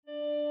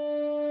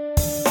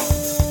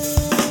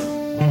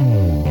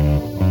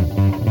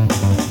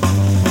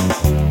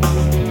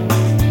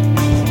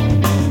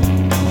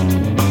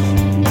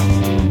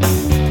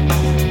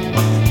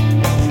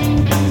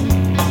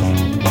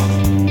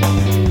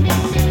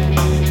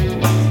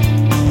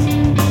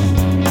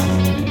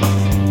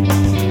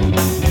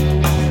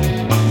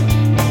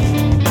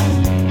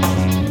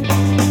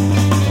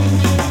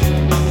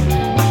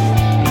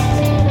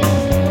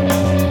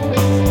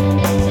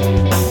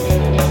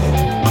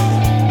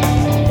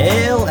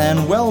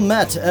And well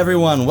met,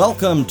 everyone.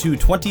 Welcome to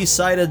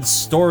 20-Sided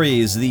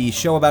Stories, the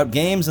show about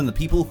games and the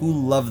people who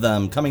love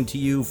them, coming to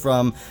you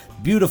from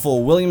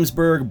beautiful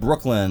Williamsburg,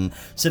 Brooklyn.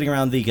 Sitting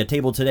around the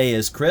table today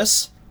is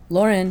Chris.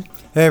 Lauren.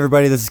 Hey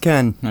everybody, this is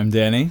Ken. I'm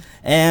Danny.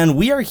 And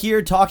we are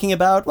here talking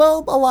about,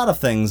 well, a lot of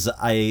things,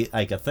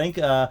 I could think.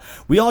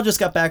 We all just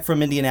got back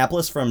from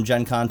Indianapolis from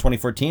Gen Con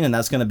 2014, and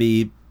that's going to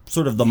be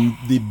sort of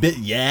the bit,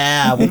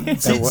 yeah. Well,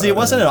 see,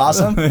 wasn't it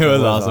awesome? It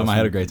was awesome. I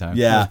had a great time.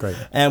 Yeah, great.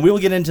 And we will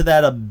get into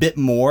that a bit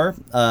more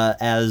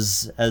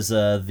as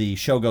the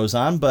show goes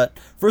on. But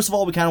first of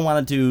all, we kind of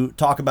wanted to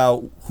talk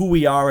about who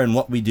we are and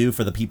what we do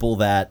for the people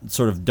that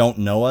sort of don't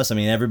know us. I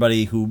mean,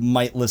 everybody who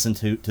might listen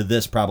to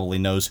this probably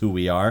knows who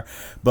we are.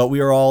 But we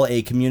are all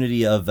a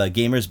community of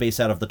gamers based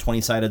out of the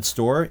 20-Sided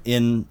Store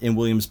in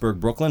Williamsburg,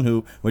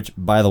 Brooklyn, which,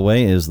 by the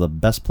way, is the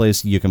best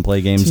place you can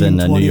play games in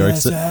New York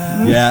City.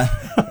 Yeah.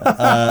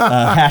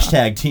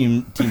 Hashtag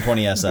Team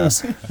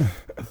 20SS.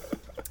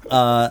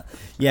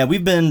 Yeah,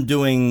 we've been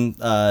doing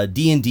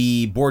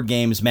D&D, board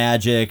games,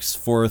 Magics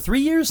for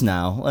 3 years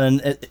now,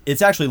 and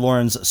it's actually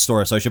Lauren's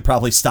store, so I should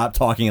probably stop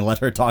talking and let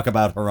her talk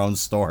about her own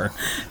store.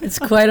 It's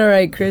quite all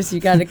right, Chris. You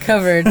got it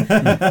covered.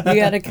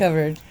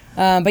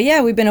 But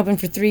yeah, we've been open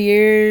for 3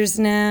 years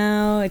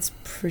now. It's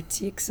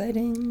pretty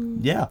exciting.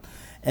 Yeah.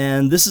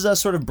 And this is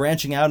us sort of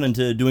branching out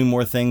into doing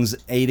more things,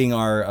 aiding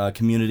our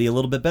community a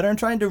little bit better and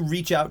trying to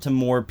reach out to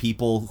more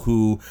people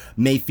who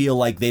may feel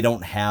like they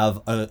don't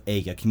have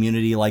a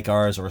community like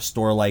ours or a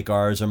store like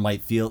ours, or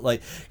might feel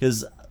like,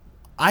 because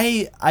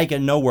I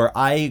can know where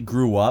I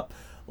grew up.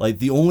 Like,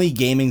 the only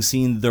gaming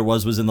scene there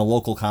was in the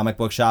local comic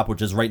book shop,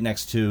 which is right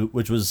next to,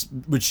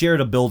 which shared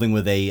a building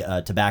with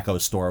a tobacco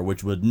store,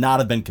 which would not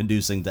have been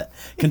conducive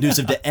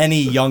to any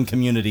young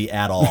community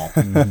at all.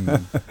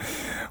 Mm-hmm.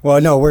 Well,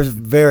 no, we're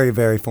very,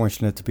 very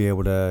fortunate to be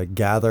able to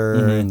gather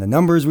in the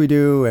numbers we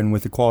do, and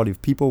with the quality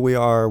of people we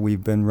are.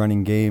 We've been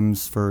running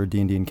games for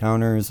D&D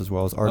Encounters as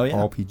well as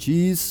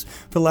RPGs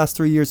for the last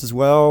 3 years as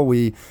well.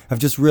 We have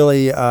just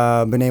really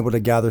been able to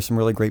gather some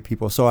really great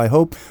people. So I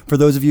hope for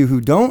those of you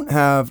who don't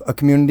have a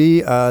community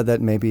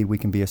that maybe we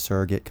can be a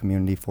surrogate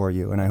community for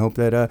you. And I hope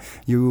that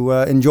you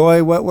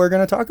enjoy what we're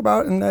going to talk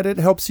about, and that it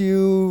helps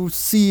you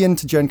see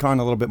into Gen Con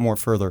a little bit more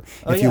further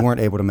if you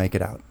weren't able to make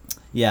it out.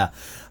 Yeah.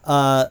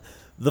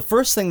 The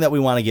first thing that we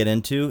want to get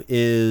into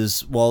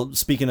is, well,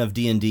 speaking of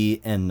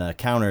D&D and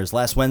counters,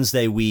 last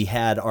Wednesday we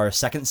had our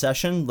second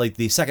session, like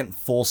the second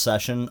full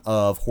session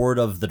of Horde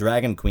of the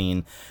Dragon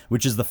Queen,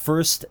 which is the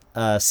first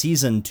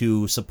season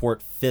to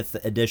support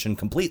 5th edition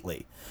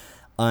completely.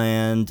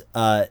 And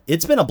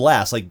it's been a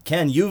blast. Like,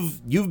 Ken,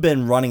 you've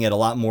been running it a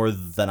lot more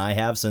than I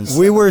have since.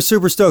 We were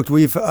super stoked.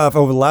 We've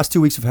over the last 2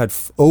 weeks, we've had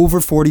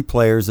over 40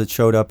 players that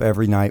showed up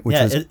every night, which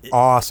is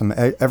awesome.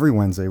 Every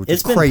Wednesday, which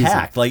is crazy. It's been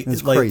packed.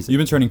 It's crazy. You've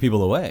been turning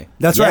people away.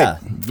 That's right. Yeah,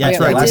 that's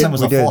right. Last time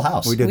was a full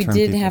house. We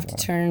did have to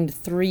turn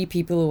 3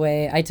 people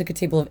away. I took a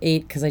table of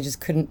 8 because I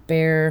just couldn't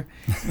bear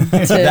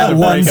that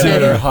one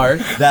to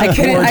heart.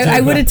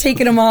 I would have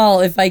taken them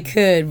all if I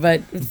could,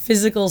 but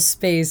physical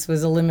space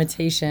was a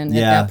limitation at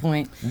that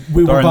point.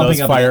 We were bumping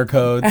those fire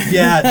codes.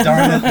 Yeah,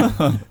 darn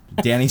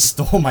it. Danny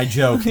stole my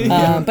joke.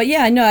 But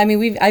yeah, no, I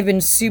mean, I've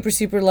been super,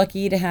 super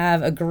lucky to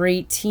have a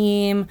great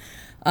team.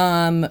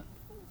 All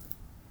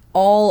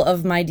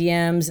of my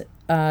DMs,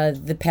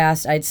 the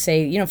past, I'd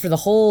say, for the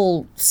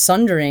whole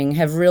Sundering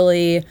have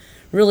really,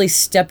 really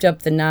stepped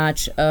up the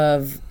notch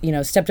of,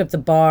 stepped up the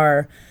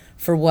bar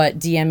for what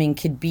DMing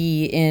could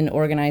be in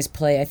organized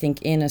play, I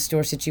think, in a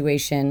store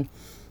situation.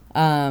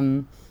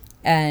 And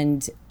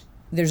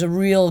there's a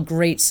real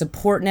great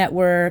support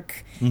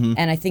network,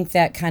 and I think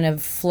that kind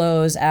of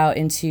flows out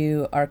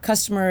into our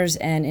customers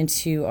and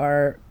into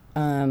our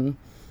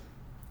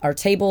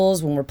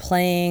tables when we're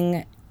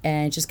playing,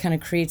 and it just kind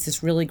of creates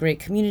this really great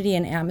community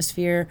and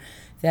atmosphere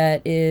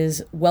that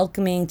is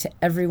welcoming to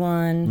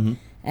everyone.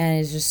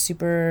 And it's just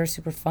super,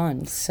 super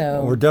fun.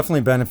 So we're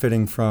definitely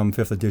benefiting from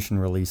 5th edition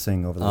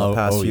releasing over the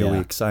past few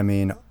weeks. I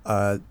mean,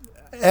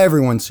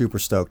 everyone's super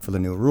stoked for the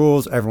new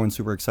rules. Everyone's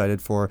super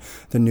excited for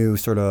the new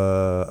sort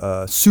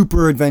of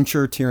super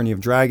adventure, Tyranny of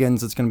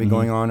Dragons, that's going to be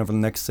going on over the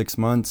next 6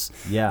 months.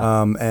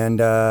 Yeah. And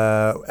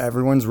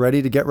everyone's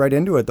ready to get right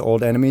into it. The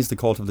old enemies, the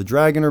Cult of the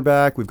Dragon, are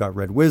back. We've got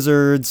Red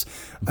Wizards.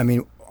 I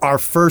mean, our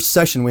first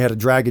session, we had a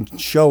dragon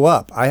show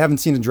up. I haven't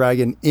seen a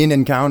dragon in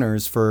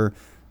Encounters for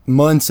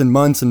months and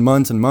months and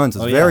months and months.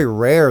 It's very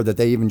rare that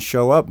they even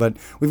show up, but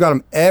we've got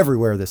them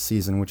everywhere this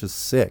season, which is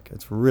sick.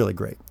 It's really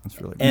great.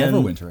 It's really great.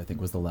 Neverwinter, I think,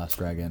 was the last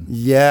dragon.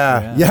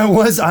 Yeah, it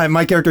was.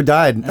 My character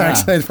died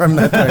actually from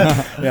that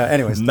thing. Yeah,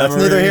 anyways, that's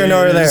neither here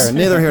nor there.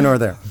 Neither here nor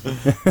there.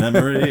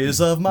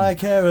 Memories of my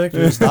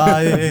characters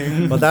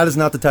dying. But that is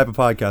not the type of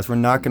podcast. We're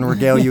not going to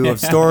regale you of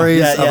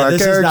stories of our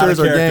this characters is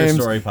not a or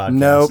games. Story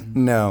podcast.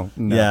 No.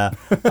 Yeah.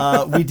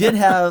 We did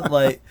have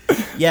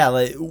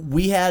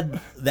we had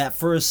that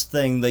first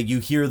thing, you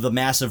hear the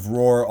massive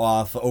roar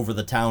off over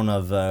the town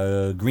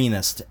of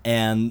Greenest,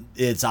 and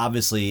it's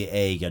obviously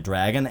a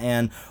dragon,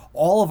 and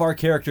all of our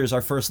characters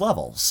are first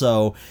level.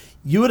 So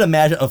you would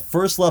imagine a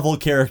first level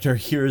character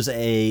hears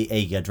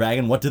a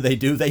dragon. What do?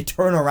 They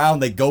turn around,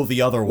 they go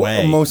the other way.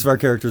 Well, most of our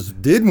characters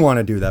did want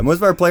to do that. Most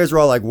of our players were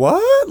all like,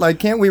 what? Like,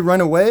 can't we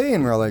run away?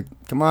 And we're all like,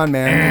 come on,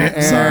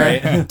 man.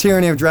 Sorry.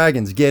 Tyranny of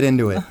Dragons, get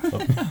into it.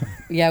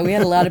 Yeah, we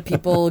had a lot of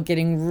people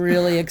getting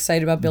really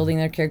excited about building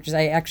their characters.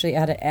 I actually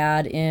had to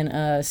add in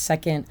a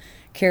second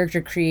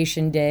character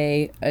creation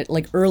day.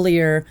 Like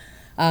earlier,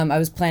 I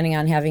was planning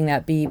on having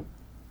that be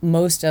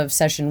most of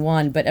session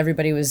 1, but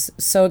everybody was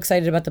so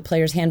excited about the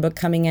player's handbook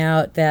coming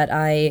out that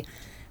I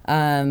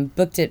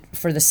booked it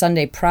for the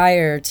Sunday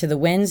prior to the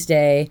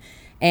Wednesday,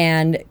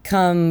 and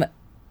come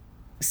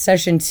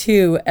session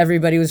 2,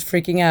 everybody was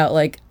freaking out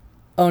like,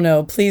 oh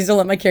no, please don't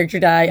let my character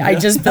die. I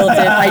just built it.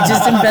 I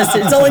just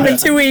invested. It's only been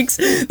 2 weeks.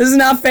 This is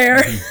not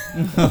fair.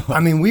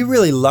 I mean, we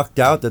really lucked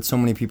out that so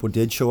many people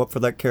did show up for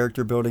that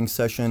character building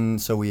session.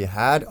 So we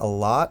had a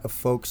lot of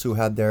folks who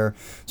had their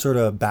sort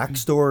of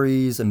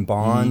backstories and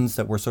bonds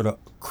that were sort of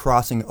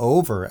crossing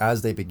over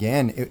as they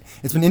began.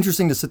 It's been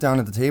interesting to sit down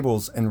at the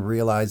tables and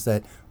realize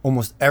that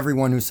almost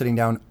everyone who's sitting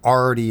down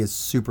already is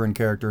super in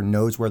character,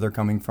 knows where they're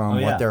coming from,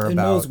 what they're and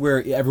about. knows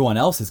where everyone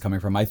else is coming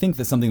from. I think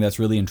that's something that's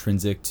really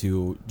intrinsic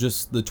to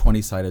just the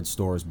 20-Sided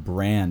Store's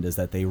brand, is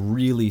that they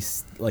really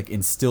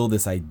instill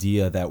this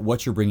idea that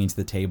what you're bringing to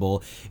the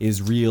table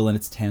is real and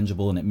it's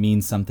tangible and it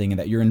means something, and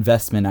that your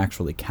investment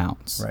actually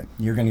counts. Right.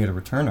 You're going to get a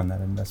return on that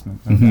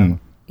investment. Mm-hmm.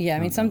 Yeah, I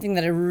mean, something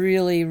that I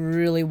really,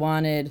 really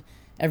wanted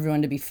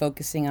everyone to be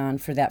focusing on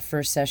for that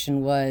first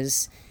session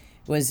was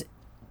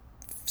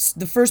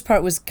the first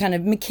part was kind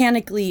of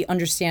mechanically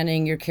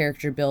understanding your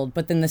character build,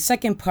 but then the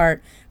second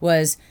part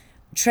was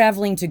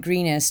traveling to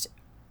Greenest,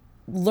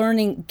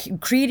 learning,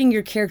 creating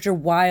your character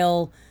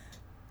while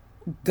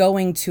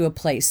going to a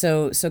place.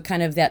 So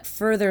kind of that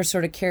further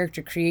sort of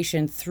character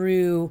creation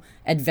through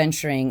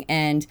adventuring.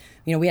 And,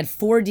 we had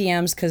 4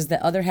 DMs because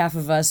the other half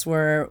of us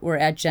were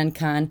at Gen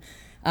Con.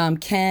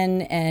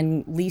 Ken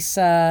and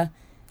Lisa,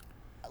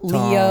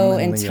 Leo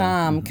and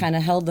Tom kind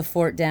of held the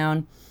fort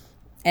down,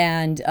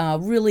 and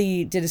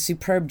really did a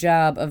superb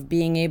job of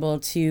being able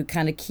to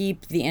kind of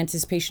keep the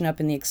anticipation up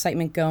and the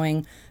excitement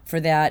going for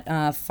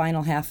that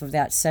final half of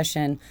that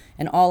session.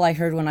 And all I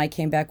heard when I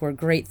came back were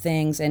great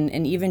things.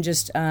 And even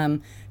just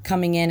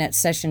coming in at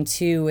session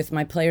 2 with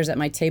my players at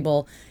my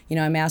table,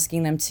 I'm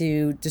asking them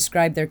to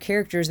describe their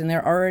characters, and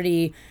they're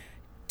already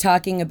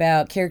talking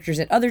about characters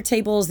at other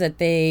tables that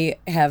they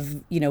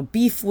have,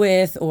 beef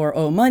with or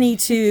owe money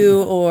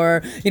to,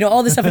 or,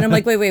 all this stuff. And I'm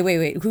like, wait,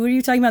 who are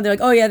you talking about? They're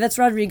like, oh yeah, that's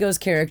Rodrigo's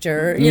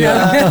character,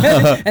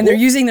 and they're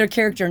using their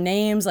character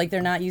names, like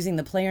they're not using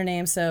the player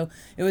name. So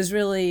it was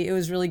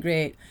really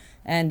great.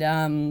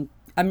 And,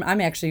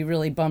 I'm actually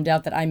really bummed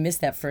out that I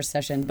missed that first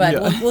session, but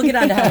we'll get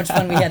on to how much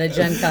fun we had at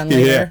Gen Con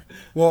later. Yeah.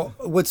 Well,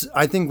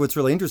 I think what's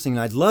really interesting,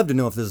 and I'd love to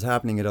know if this is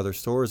happening at other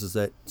stores, is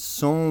that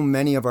so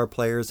many of our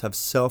players have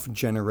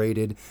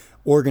self-generated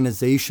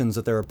organizations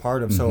that they're a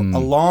part of. So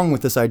along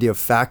with this idea of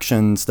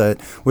factions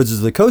that Wizards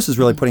of the Coast is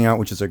really putting out,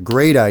 which is a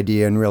great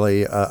idea and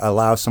really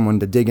allows someone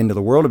to dig into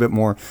the world a bit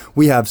more,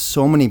 we have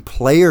so many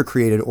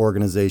player-created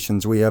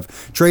organizations. We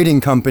have trading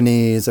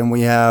companies, and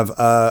we have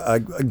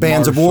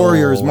bands of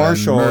warriors,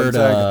 Marshall,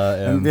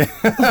 all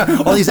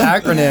these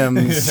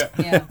acronyms.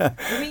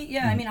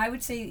 I mean, I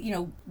would say,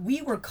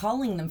 we were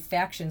calling them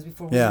factions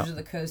before Wizards of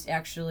the Coast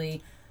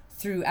actually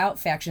threw out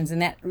factions, and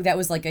that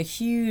was like a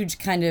huge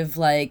kind of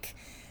like,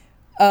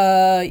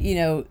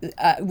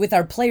 with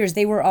our players,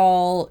 they were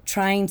all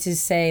trying to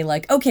say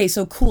like, okay,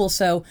 so cool.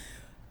 So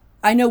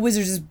I know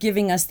Wizards is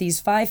giving us these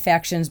 5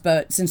 factions,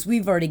 but since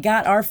we've already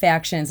got our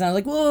factions, and I was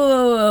like,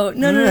 whoa,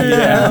 no.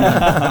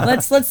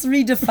 Let's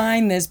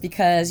redefine this,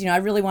 because, I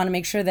really want to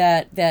make sure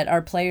that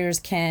our players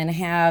can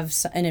have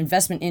an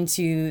investment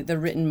into the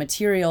written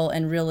material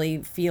and really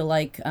feel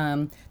like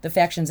the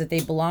factions that they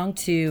belong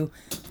to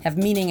have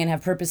meaning and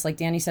have purpose, like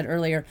Danny said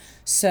earlier.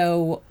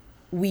 So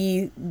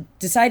we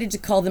decided to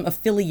call them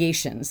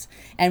affiliations,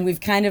 and we've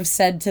kind of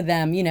said to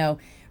them,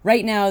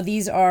 right now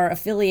these are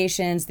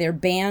affiliations. They're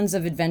bands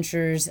of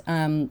adventurers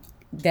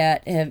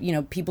that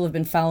have, people have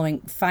been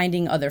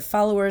finding other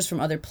followers from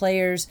other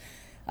players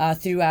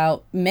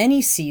throughout many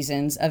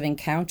seasons of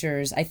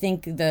encounters. I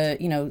think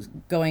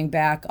going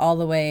back all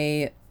the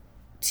way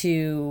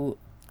to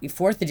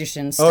 4th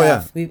edition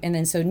stuff. And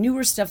then so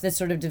newer stuff that's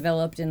sort of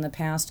developed in the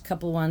past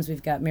couple ones.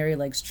 We've got Mary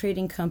Legs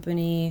Trading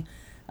Company.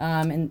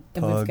 And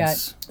we've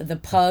got the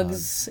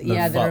Pugs,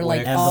 that are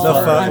like all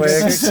under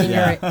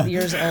 13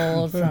 years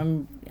old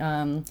from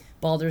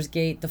Baldur's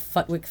Gate, the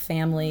Futwick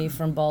family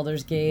from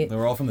Baldur's Gate. They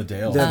were all from the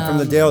Dales. From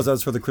the Dales, that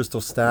was for the Crystal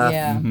Staff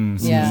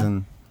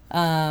season.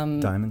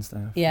 Diamond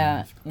Staff.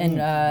 Yeah, and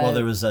well,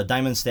 there was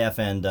Diamond Staff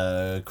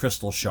and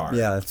Crystal Shard.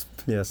 Yeah, that's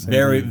yes.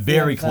 Very,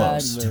 very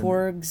close.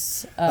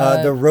 Torgs.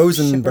 The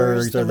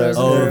Rosenbergs Shippers, are the the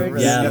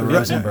Rosenbergs. Yeah, the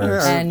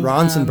Rosenbergs. And,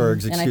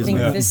 Ronsenbergs, and I excuse think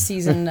me. this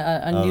season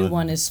a new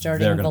one is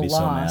starting, they're The gonna be so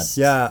mad. Lost.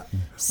 Yeah.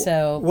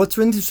 So What's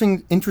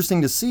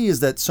interesting to see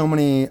is that so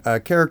many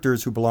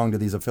characters who belong to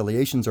these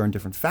affiliations are in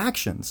different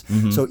factions.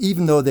 So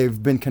even though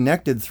they've been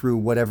connected through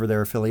whatever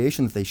their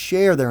affiliations they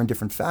share, they're in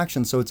different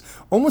factions. So it's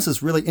almost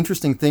this really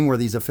interesting thing where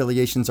these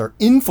affiliations are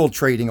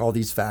infiltrating all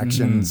these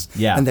factions,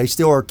 Yeah. and they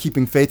still are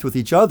keeping faith with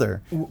each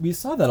other. We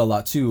saw that a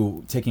lot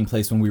too, taking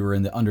place when we were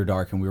in the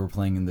Underdark and we were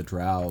playing in the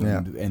Drow,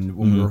 and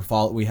when we were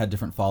we had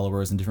different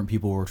followers and different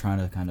people were trying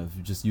to kind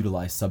of just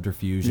utilize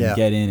subterfuge and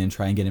get in and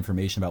try and get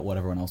information about what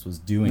everyone else was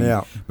doing.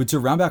 Yeah. But to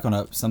round back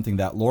on something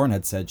that Lauren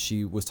had said,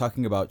 she was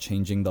talking about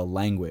changing the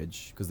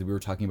language, because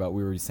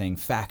we were saying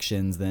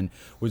factions, then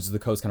Wizards of the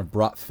Coast kind of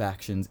brought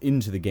factions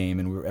into the game,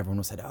 and everyone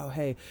was said, oh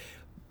hey,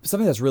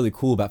 something that's really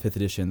cool about 5th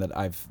edition that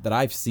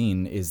I've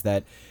seen is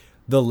that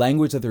the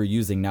language that they're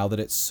using now that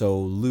it's so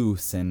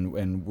loose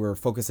and we're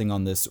focusing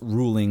on this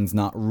rulings,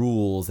 not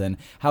rules, and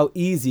how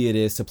easy it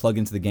is to plug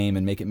into the game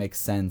and make it make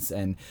sense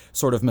and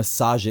sort of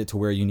massage it to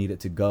where you need it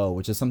to go,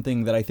 which is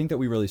something that I think that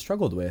we really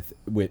struggled with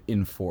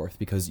in 4th,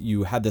 because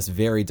you had this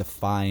very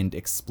defined,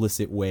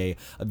 explicit way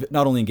of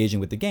not only engaging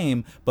with the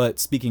game, but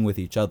speaking with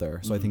each other.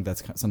 So I think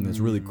that's something that's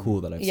really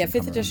cool that I've seen.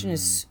 5th edition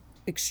is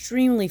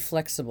extremely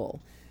flexible.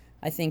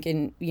 I think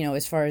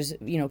as far as,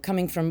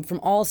 coming from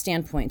all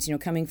standpoints,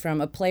 coming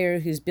from a player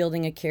who's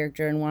building a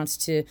character and wants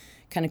to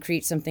kind of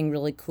create something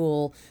really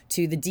cool,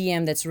 to the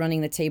DM that's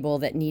running the table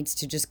that needs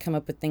to just come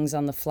up with things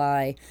on the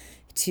fly,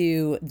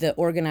 to the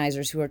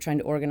organizers who are trying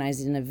to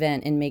organize an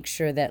event and make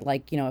sure that,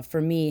 for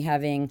me,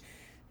 having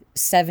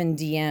 7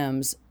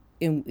 DMs,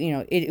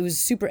 it was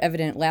super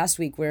evident last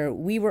week where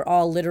we were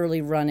all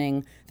literally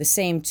running the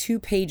same 2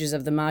 pages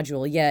of the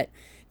module, yet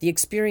the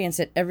experience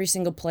that every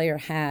single player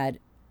had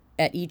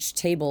at each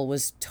table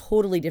was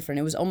totally different.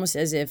 It was almost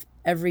as if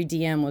every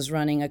DM was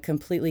running a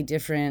completely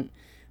different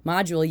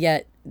module,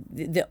 yet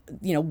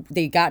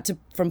they got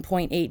from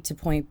point A to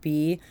point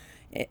B,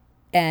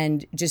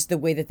 and just the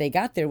way that they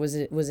got there was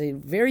a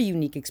very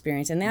unique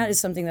experience. And that is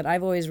something that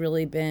I've always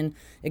really been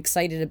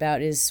excited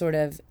about, is sort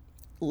of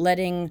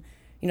letting,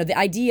 the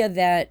idea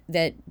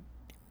that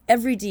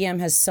every DM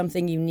has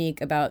something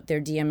unique about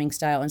their DMing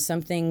style and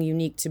something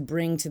unique to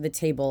bring to the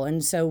table.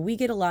 And so we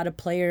get a lot of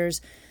players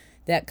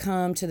that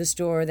come to the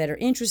store that are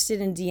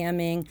interested in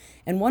DMing.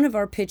 And one of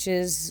our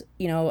pitches,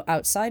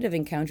 outside of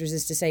encounters,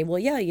 is to say, well,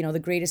 yeah, the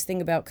greatest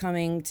thing about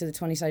coming to the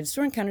 20-sided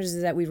store encounters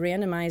is that we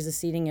randomize the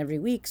seating every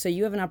week. So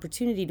you have an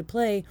opportunity to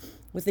play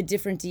with a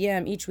different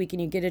DM each week,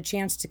 and you get a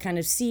chance to kind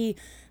of see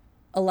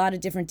a lot of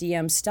different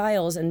DM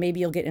styles, and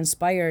maybe you'll get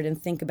inspired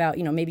and think about,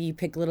 maybe you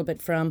pick a little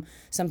bit from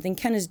something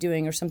Ken is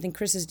doing or something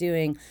Chris is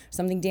doing,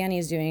 something Danny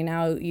is doing, and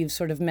now you've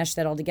sort of meshed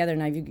that all together.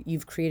 Now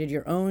you've created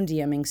your own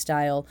DMing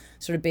style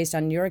sort of based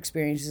on your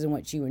experiences and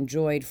what you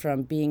enjoyed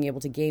from being able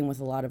to game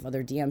with a lot of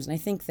other DMs. And I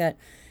think that,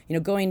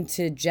 going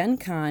to Gen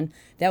Con,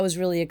 that was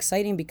really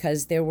exciting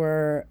because there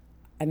were,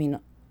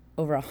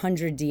 over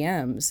 100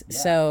 DMs. Yeah.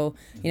 So,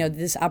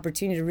 this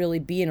opportunity to really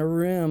be in a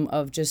room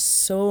of just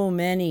so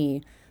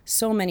many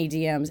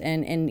DMs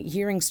and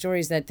hearing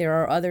stories that there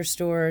are other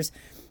stores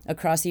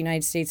across the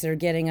United States that are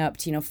getting up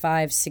to 5-6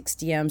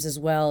 DMs as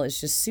well is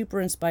just super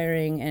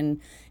inspiring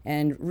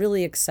and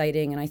really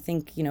exciting. And I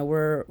think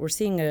we're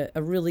seeing a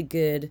really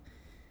good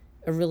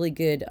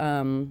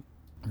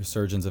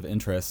resurgence of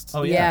interest.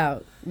 Oh yeah,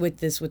 with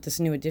this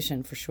new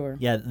edition for sure.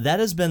 Yeah, that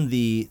has been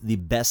the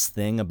best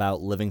thing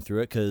about living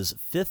through it, because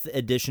 5th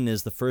edition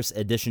is the first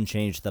edition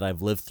change that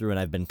I've lived through and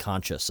I've been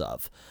conscious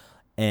of,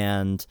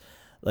 and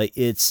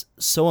it's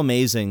so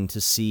amazing to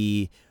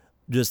see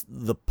just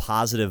the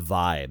positive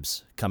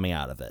vibes coming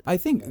out of it. I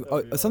think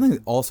something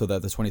also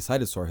that the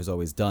 20-sided store has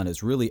always done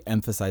is really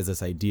emphasize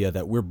this idea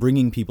that we're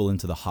bringing people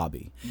into the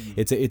hobby.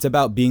 Mm-hmm. It's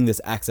about being this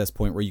access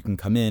point where you can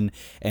come in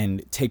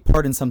and take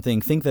part in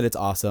something, think that it's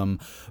awesome,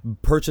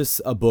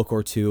 purchase a book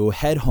or two,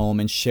 head home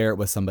and share it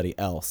with somebody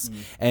else.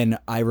 Mm-hmm. And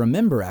I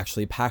remember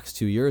actually PAX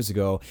 2 years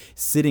ago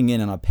sitting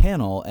in on a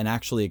panel and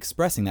actually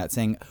expressing that,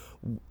 saying,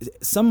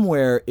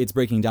 somewhere it's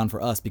breaking down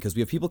for us because we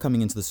have people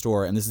coming into the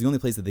store and this is the only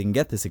place that they can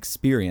get this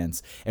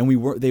experience, and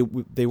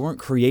they weren't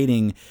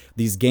creating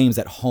these games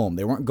at home.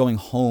 They weren't going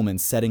home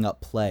and setting up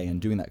play and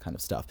doing that kind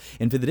of stuff.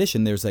 In 5th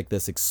edition, there's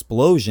this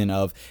explosion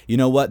of,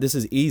 this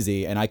is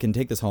easy and I can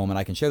take this home and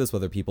I can share this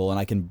with other people and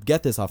I can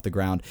get this off the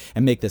ground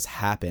and make this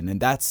happen. And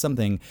that's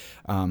something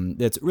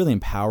that's really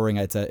empowering.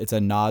 It's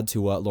a nod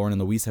to what Lauren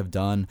and Luis have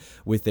done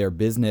with their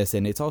business,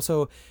 and it's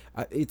also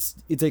it's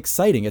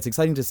exciting. It's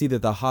exciting to see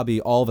that the hobby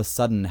all of a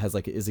sudden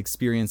is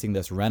experiencing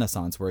this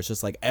renaissance where it's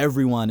just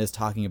everyone is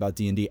talking about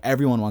D&D.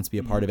 Everyone wants to be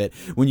a part of it.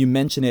 When you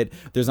mention it,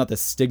 there's not this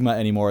stigma stigma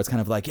anymore. It's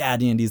kind of like, yeah,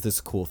 D&D is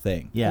this cool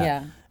thing.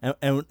 Yeah.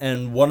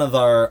 And one of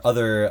our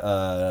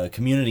other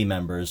community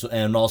members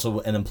and also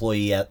an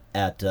employee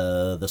at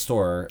the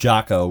store,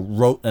 Jocko,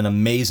 wrote an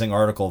amazing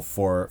article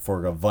for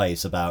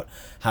Vice about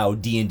how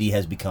D&D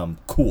has become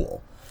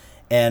cool.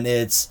 And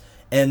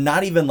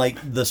not even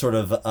like the sort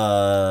of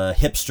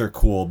hipster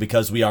cool,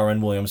 because we are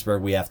in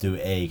Williamsburg, we have to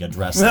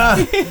address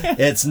that.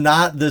 It's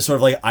not this sort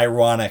of like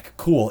ironic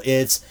cool.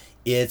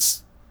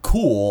 It's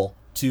cool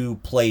to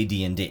play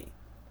D&D.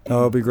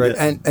 Oh, it'd be great.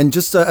 And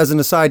just as an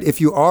aside, if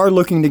you are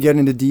looking to get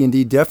into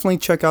D&D, definitely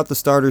check out the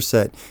starter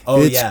set.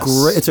 Oh, it's yes.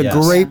 great. It's a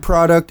great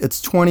product.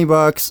 It's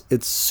 $20.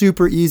 It's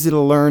super easy to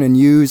learn and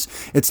use.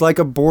 It's like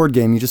a board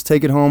game. You just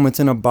take it home. It's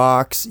in a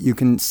box. You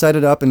can set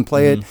it up and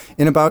play it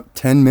in about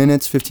 10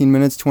 minutes, 15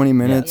 minutes, 20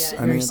 minutes.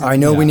 Yeah, I mean, I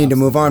know we need to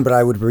move on, but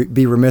I would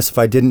be remiss if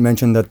I didn't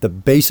mention that the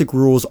basic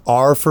rules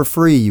are for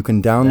free. You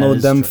can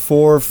download them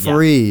for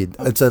free.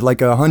 It's like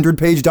a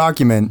 100-page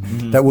document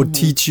that will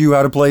teach you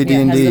how to play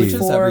D&D. It has the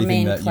 4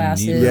 main classes.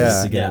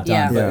 Yeah. To get it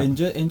done. Yeah. But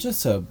and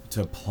just to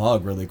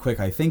plug really quick,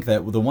 I think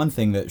that the one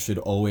thing that should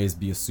always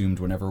be assumed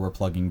whenever we're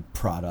plugging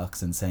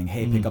products and saying,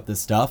 hey, pick up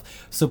this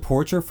stuff,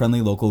 support your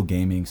friendly local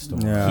gaming store.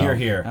 Yeah.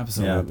 Here.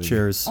 Absolutely. Yeah.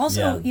 Cheers.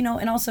 Also,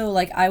 and also,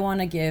 like, I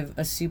want to give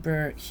a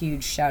super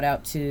huge shout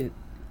out to,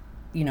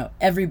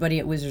 everybody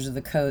at Wizards of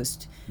the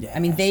Coast. I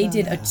mean, they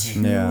did a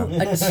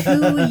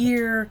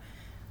 2-year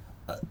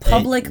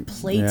public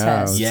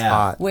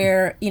playtest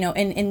where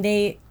and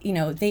they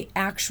they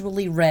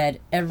actually read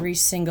every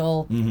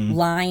single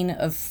line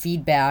of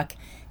feedback,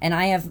 and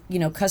I have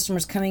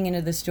customers coming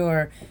into the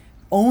store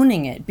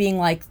owning it, being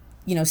like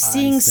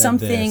seeing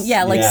something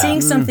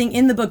seeing something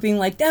in the book, being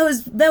like, that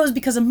was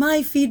because of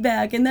my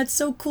feedback, and that's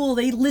so cool,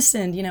 they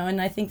listened,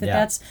 and I think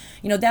that's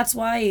that's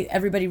why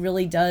everybody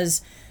really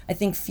does, I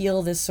think,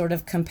 feel this sort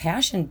of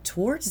compassion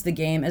towards the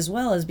game, as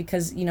well as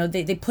because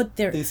they put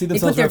their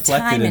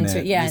time into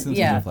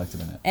it.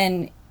 Reflected in it.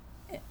 And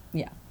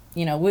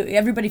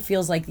everybody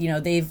feels like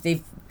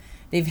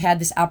they've had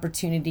this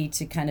opportunity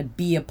to kind of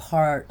be a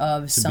part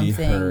of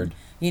something,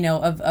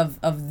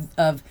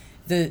 of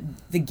the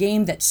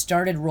game that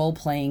started role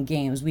playing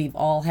games. We've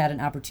all had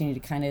an opportunity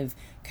to kind of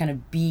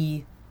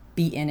be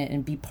in it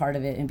and be part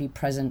of it and be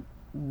present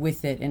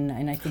with it,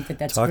 and I think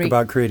that's Talk great.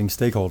 about creating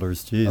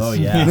stakeholders. Jeez. Oh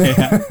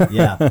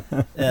yeah.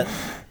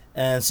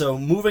 And so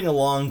moving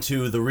along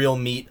to the real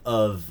meat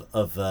of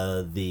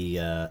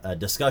the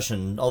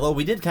discussion, although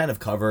we did kind of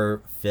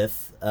cover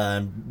 5th,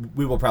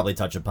 we will probably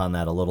touch upon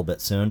that a little bit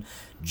soon.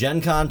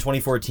 Gen Con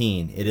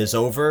 2014, it is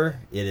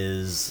over, it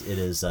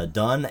is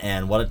done,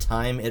 and what a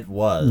time it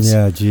was.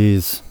 Yeah,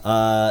 geez.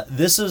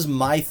 This is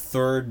my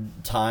 3rd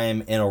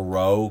time in a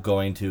row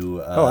going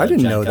to I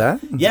didn't know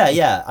that.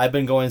 Yeah, I've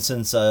been going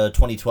since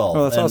 2012.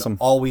 Oh, that's and awesome.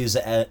 Always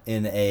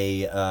in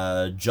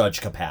a judge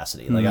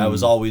capacity. Like, I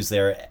was always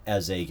there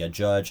as a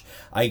judge.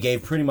 I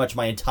gave pretty much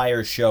my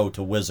entire show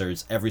to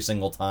Wizards every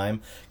single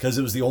time, because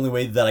it was the only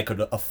way that I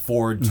could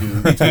afford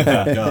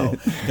to go.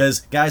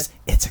 Because, guys,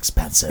 it's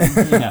expensive.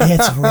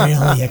 It's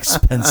really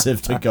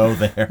expensive to go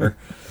there.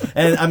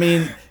 And, I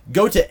mean,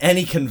 go to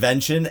any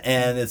convention,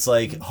 and it's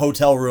like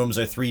hotel rooms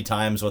are 3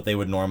 times what they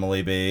would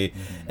normally be.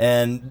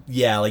 And,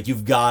 yeah, like,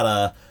 you've got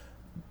to,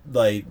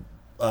 like,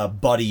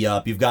 buddy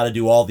up. You've got to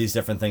do all these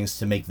different things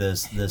to make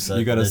this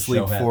you got to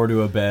sleep 4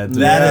 to a bed.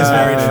 That is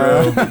very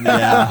true.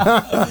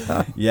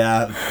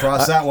 Yeah.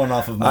 Cross that one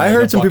off of my I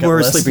heard some people were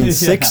list. sleeping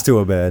 6 to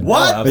a bed.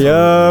 What?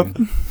 Yep.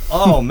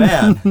 Oh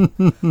man.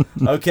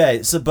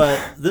 Okay, but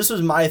this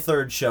was my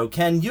 3rd show.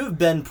 Ken, you've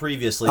been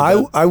previously.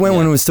 I went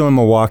when it was still in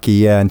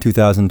Milwaukee, in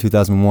 2000,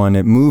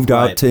 It moved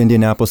out to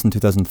Indianapolis in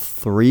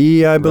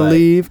 2003, I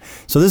believe.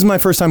 Right. So this is my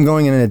first time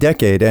going in a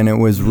decade, and it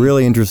was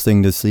really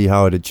interesting to see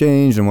how it had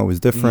changed and what was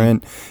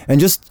different, and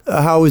just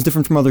how it was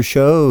different from other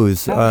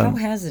shows. How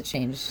has it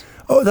changed?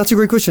 Oh, that's a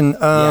great question.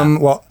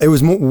 Well, it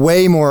was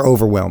way more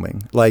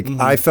overwhelming. Like,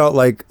 I felt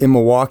like in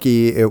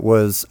Milwaukee, it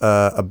was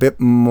a bit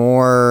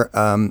more,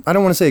 I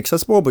don't want to say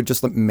accessible, but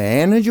just like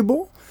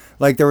manageable.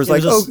 Like, there was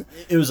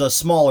it was a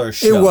smaller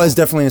show. It was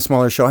definitely a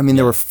smaller show. I mean,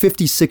 there were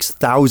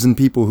 56,000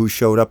 people who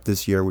showed up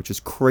this year, which is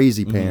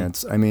crazy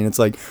pants. I mean, it's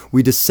like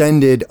we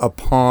descended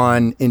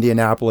upon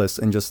Indianapolis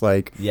and just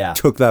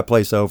took that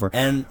place over.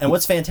 And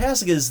what's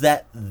fantastic is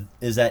that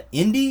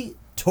Indy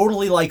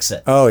totally likes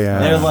it. Oh yeah,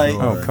 they're like,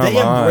 they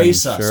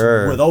embrace us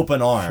with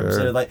open arms.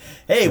 Sure. They're like,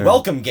 hey,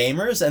 welcome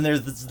gamers, and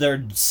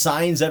there's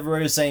signs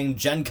everywhere saying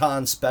Gen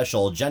Con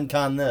special, Gen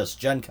Con this,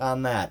 Gen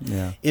Con that.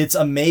 Yeah. It's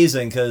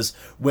amazing because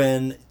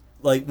when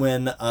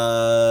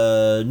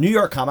New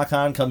York Comic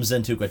Con comes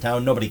into a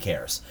town, nobody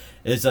cares.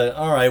 It's like,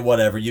 all right,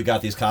 whatever. You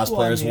got these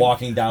cosplayers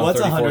walking down 34th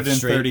Street. What's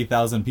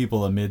 130,000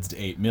 people amidst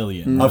 8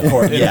 million? Of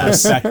course,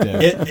 yes.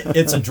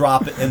 It's a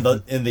drop in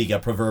the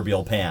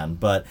proverbial pan.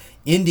 But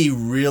Indy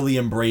really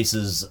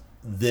embraces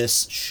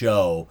this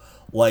show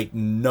like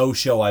no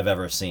show I've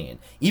ever seen.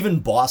 Even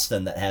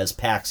Boston, that has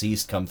PAX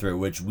East come through,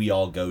 which we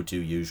all go to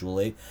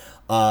usually.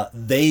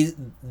 They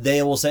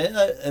will say,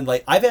 and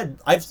like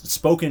I've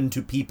spoken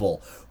to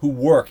people who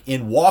work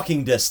in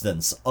walking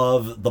distance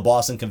of the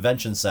Boston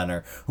Convention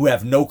Center who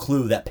have no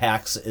clue that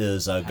PAX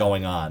is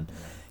going on.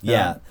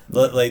 Yeah,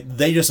 like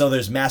they just know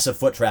there's massive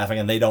foot traffic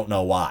and they don't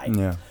know why.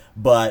 Yeah.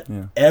 But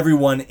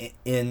everyone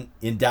in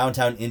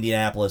downtown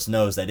Indianapolis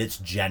knows that it's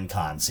Gen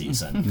Con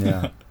season.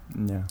 Yeah.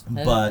 Yeah.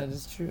 But that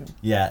is true.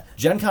 Yeah,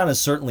 Gen Con is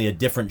certainly a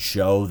different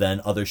show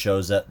than other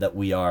shows that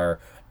we are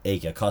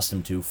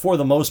accustomed to, for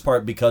the most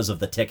part, because of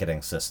the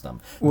ticketing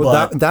system.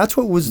 Well, that's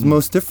what was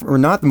most different, or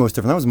not the most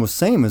different. That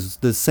was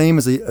the same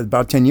as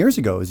about 10 years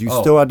ago. Is you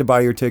still had to buy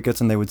your tickets,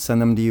 and they would send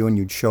them to you, and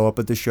you'd show up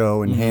at the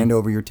show and hand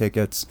over your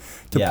tickets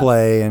to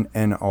play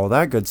and all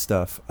that good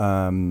stuff.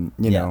 You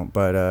know,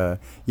 but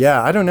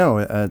I don't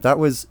know. That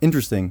was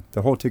interesting.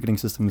 The whole ticketing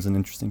system is an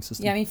interesting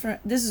system. Yeah, I mean,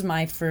 this is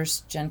my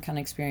first Gen Con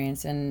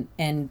experience,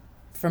 and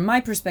from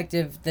my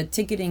perspective, the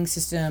ticketing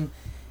system,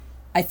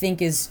 I think,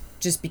 is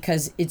just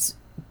because it's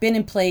been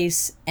in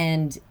place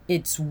and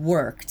it's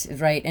worked,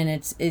 right? And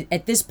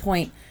at this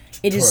point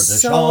it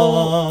is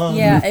so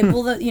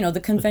the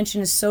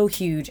convention is so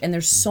huge, and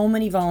there's so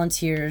many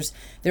volunteers,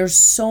 there's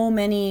so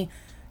many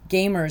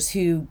gamers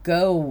who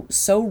go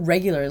so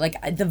regular. Like,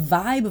 the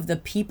vibe of the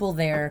people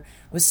there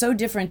was so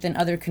different than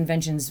other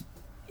conventions,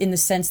 in the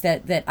sense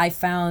that I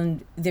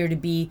found there to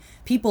be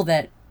people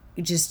that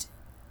just,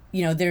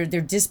 you know, they're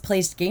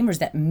displaced gamers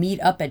that meet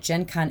up at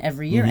Gen Con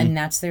every year, and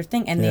that's their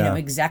thing, and they know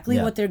exactly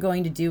what they're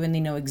going to do, and they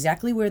know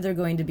exactly where they're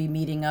going to be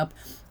meeting up,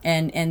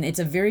 and it's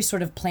a very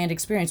sort of planned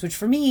experience, which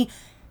for me,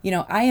 you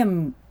know,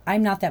 I'm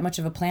not that much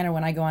of a planner.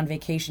 When I go on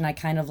vacation, I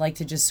kind of like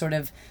to just sort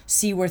of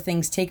see where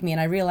things take me,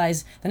 and I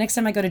realize the next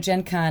time I go to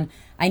Gen Con,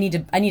 I need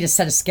to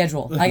set a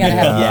schedule. I gotta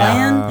have a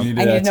plan.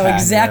 I need to know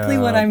exactly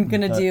what I'm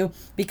gonna do,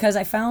 because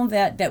I found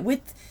that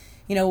with,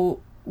 you know,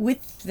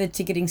 with the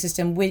ticketing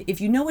system, if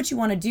you know what you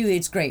want to do,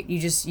 it's great. You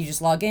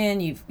just log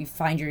in, you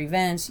find your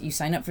events, you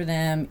sign up for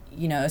them,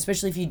 you know,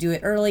 especially if you do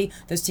it early,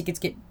 those tickets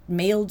get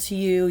mailed to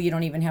you. You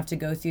don't even have to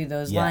go through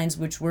those lines,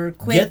 which were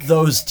quick. Get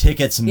those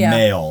tickets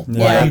mailed.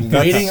 Like,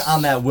 waiting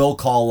on that will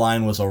call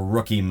line was a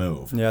rookie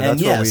move. Yeah,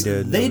 that's what we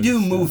did. They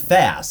do move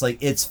fast. Like,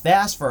 it's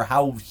fast for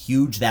how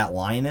huge that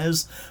line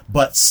is,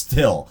 but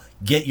still,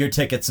 get your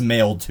tickets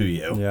mailed to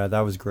you. Yeah,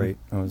 that was great.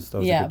 That was a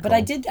good call. But I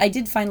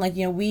did find, like,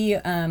 you know, we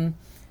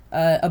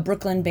a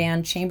Brooklyn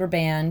band, Chamber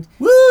Band.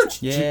 Woo!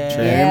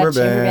 Chamber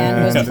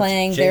Band was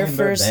playing their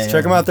first.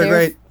 Check them out; they're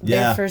great.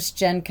 Their first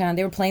Gen Con.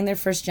 They were playing their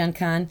first Gen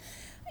Con,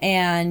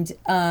 and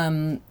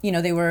you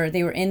know, they were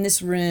in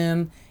this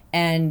room,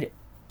 and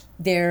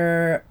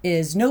there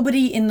is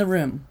nobody in the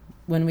room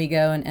when we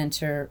go and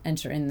enter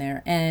in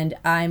there, and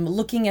I'm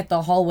looking at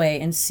the hallway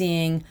and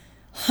seeing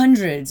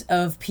hundreds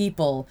of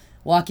people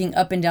walking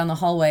up and down the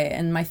hallway,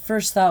 and my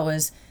first thought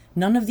was,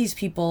 none of these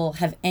people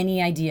have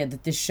any idea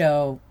that this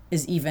show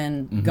is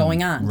even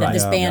going on, that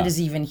this band is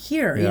even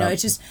here. You know,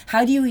 it's just,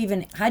 how do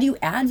you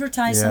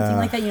advertise something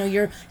like that? You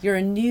know, you're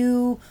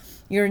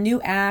a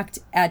new act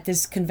at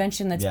this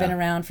convention that's been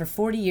around for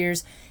 40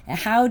 years. And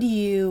how do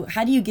you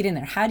get in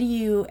there? How do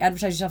you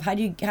advertise yourself? How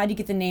do you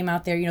get the name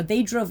out there? You know,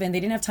 they drove in, they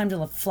didn't have time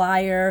to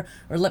flyer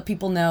or let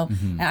people know.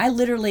 And I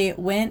literally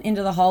went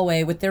into the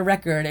hallway with their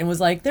record and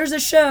was like, there's a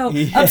show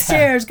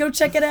upstairs, go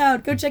check it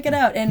out.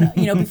 And,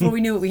 you know, before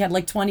we knew it, we had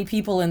like 20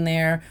 people in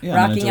there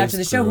rocking out to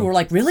the show who were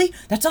like, really?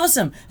 That's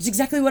awesome. That's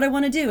exactly what I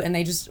want to do. And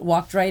they just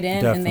walked right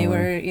in. Definitely.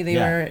 And they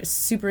were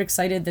super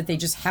excited that they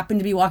just happened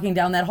to be walking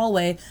down that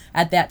hallway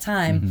at that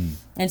time.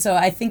 And so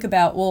I think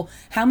about, well,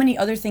 how many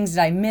other things did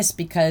I miss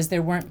because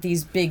there weren't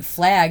these big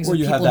flags or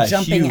people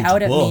jumping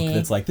out at me?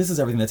 That's like, this is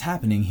everything that's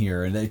happening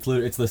here, and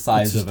it's the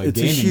size of a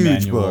gaming it's a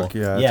huge manual. Book.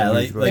 Yeah,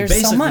 like There's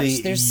basically, so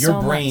much. There's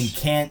your so brain much.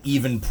 can't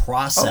even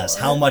process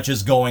how much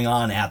is going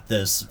on at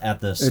this.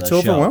 It's show.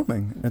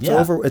 overwhelming.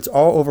 It's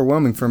all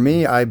overwhelming for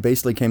me. I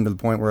basically came to the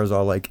point where I was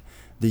all like,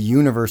 the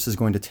universe is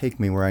going to take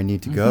me where I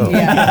need to go.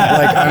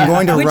 Like, I'm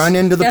going to run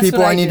into the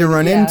people I need to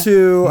run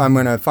into. I'm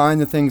going to find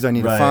the things I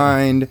need to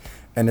find.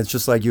 And it's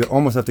just like you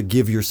almost have to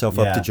give yourself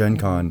up to Gen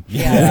Con.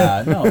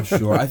 No,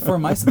 sure.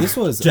 This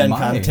was Gen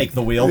Con, take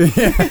the wheel.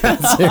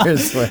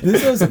 Seriously.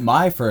 This was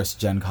my first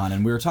Gen Con,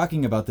 and we were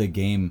talking about the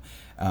game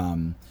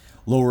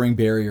lowering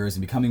barriers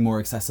and becoming more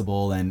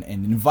accessible and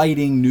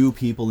inviting new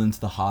people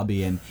into the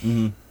hobby.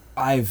 And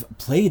I've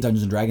played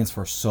Dungeons & Dragons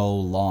for so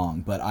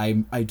long, but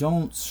I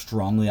don't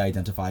strongly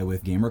identify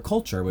with gamer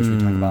culture, which we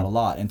talk about a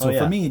lot. And so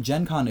for me,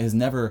 Gen Con has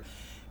never...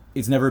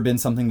 It's never been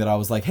something that I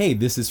was like, hey,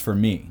 this is for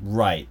me.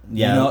 Right.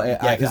 Yeah. You know,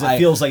 because it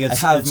feels like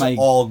it's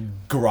all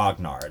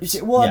grognards.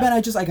 Well,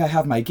 I just I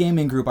have my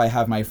gaming group. I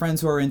have my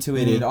friends who are into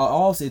it.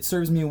 It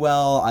serves me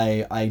well.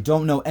 I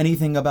don't know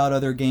anything about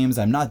other games.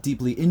 I'm not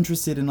deeply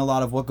interested in a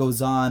lot of what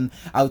goes on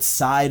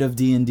outside of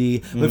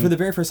D&D. But for the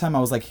very first time, I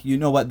was like, you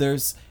know what?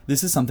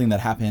 This is something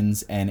that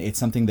happens, and it's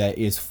something that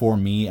is for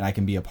me, and I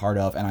can be a part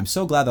of. And I'm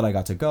so glad that I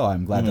got to go.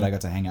 I'm glad that I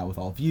got to hang out with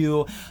all of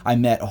you. I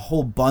met a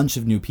whole bunch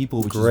of new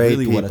people, which is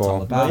really what it's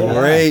all about.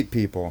 Great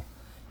people.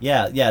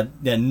 Yeah.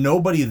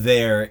 Nobody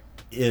there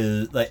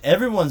is like,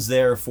 everyone's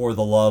there for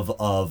the love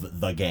of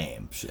the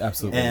game.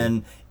 Absolutely.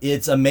 And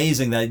it's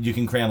amazing that you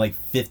can cram like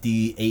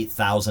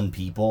 58,000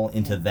 people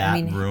into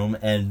that room,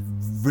 and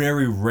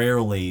very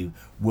rarely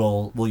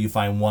will you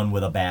find one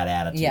with a bad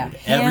attitude. Yeah,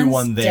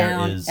 everyone there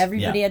down, is.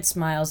 Everybody had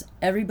smiles.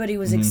 Everybody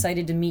was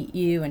excited to meet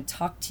you and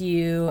talk to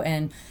you,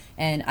 and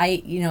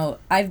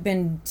I've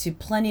been to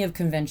plenty of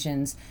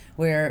conventions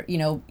where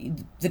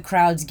the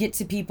crowds get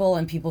to people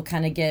and people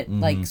kind of get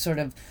like sort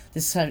of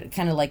this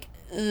kind of like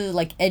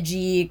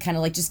edgy, kind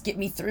of like, just get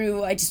me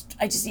through. I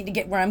just need to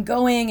get where I'm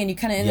going, and you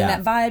kind of, and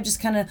that vibe just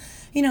kind of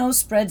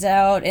spreads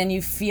out, and you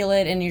feel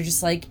it, and you're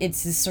just like,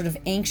 it's this sort of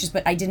anxious.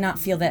 But I did not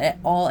feel that at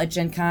all at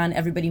Gen Con.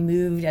 Everybody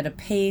moved at a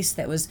pace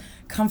that was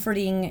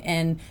comforting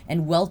and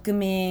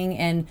welcoming,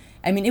 and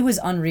I mean, it was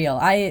unreal.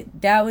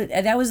 That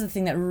was the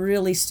thing that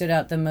really stood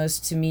out the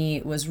most to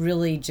me, was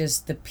really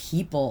just the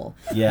people.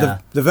 Yeah.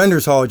 The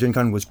vendors hall at Gen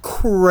Con was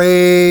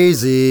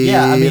crazy.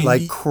 Yeah, I mean,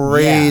 like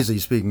crazy.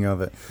 Speaking of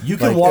it, you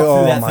can walk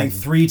through that thing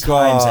 3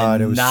 times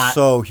and it was not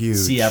so huge.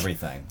 see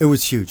everything. It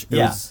was huge. It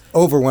was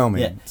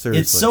overwhelming. Yeah.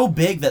 Seriously. It's so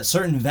big that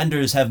certain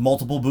vendors have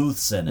multiple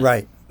booths in it.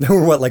 Right. There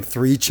were like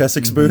 3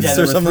 Chessex booths Yeah,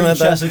 there or were something 3 like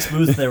that. Chessex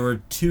booths. There were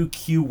 2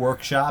 Q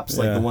workshops,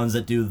 like the ones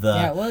that do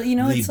the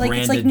it's like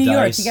branded New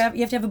dice. York. You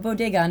have to have a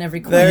bodega on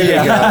every corner. There you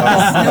go.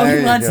 No There one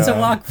you wants to go.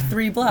 walk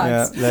 3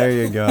 blocks. Yeah, there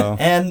you go.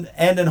 And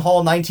in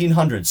Hall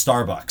 1900,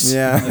 Starbucks.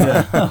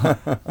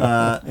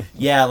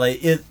 Yeah.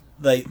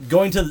 Like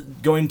going to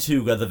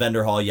the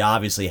vendor hall, you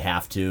obviously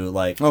have to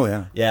like. Oh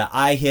yeah. Yeah,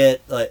 I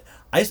hit like.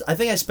 I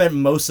think I spent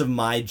most of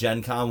my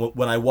Gen Con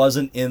when I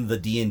wasn't in the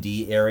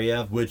D&D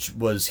area, which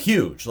was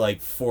huge.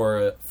 Like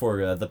for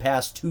the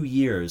past 2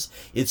 years,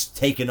 it's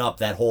taken up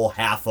that whole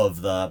half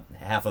of the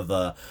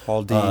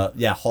Hall D.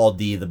 Hall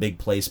D, the big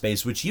play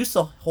space, which used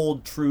to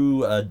hold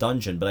True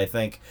Dungeon, but I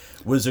think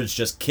Wizards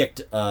just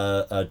kicked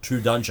True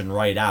Dungeon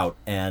right out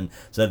and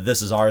said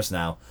this is ours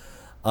now.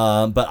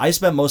 But I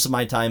spent most of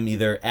my time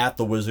either at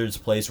the Wizards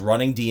place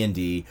running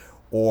D&D,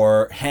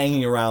 or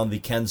hanging around the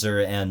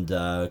Kenzer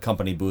and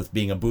company booth,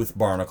 being a booth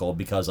barnacle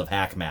because of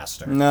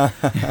Hackmaster.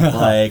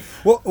 Like,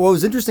 what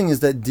was interesting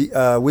is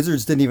that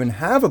Wizards didn't even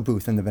have a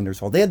booth in the vendors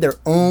hall. They had their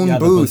own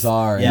booth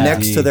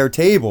next to their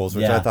tables,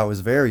 which I thought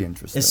was very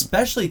interesting.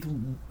 Especially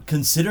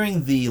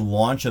considering the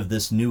launch of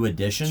this new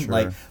edition,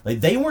 like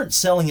they weren't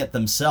selling it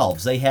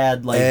themselves. They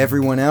had like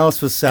everyone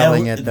else was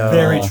selling it though.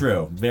 Very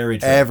true.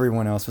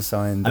 Everyone else was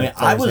selling the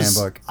Player's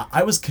Handbook.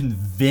 I was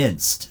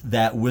convinced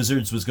that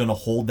Wizards was going to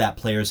hold that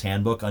Player's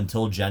Handbook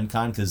until Gen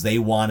Con, because they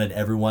wanted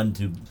everyone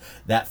to,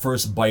 that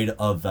first bite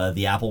of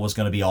the apple was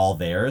going to be all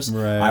theirs.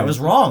 Right. I was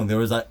wrong. There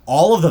was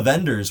all of the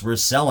vendors were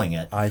selling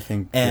it. I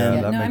think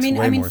and that makes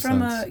way more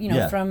from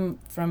sense.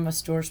 from a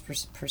store's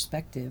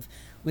perspective,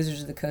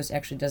 Wizards of the Coast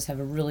actually does have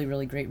a really,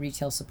 really great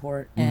retail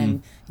support,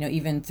 and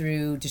even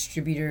through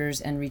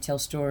distributors and retail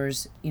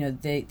stores,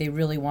 they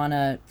really want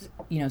to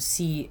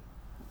see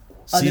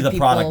other the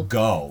people, product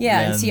go.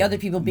 and see other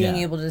people being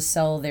able to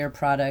sell their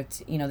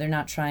product. They're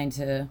not trying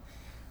to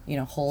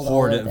hold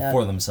hoard all of it that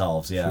for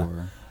themselves.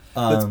 Sure.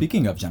 But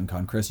speaking of Gen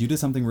Con, Chris, you did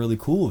something really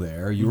cool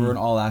there. You were an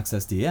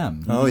all-access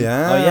DM. Oh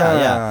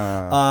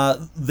yeah.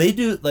 They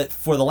do, like,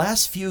 for the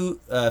last few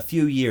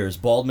years,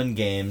 Baldman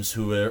Games,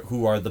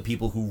 who are the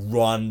people who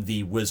run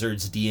the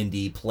Wizards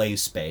D&D play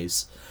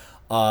space,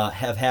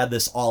 have had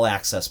this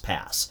all-access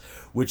pass,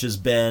 which has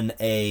been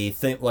a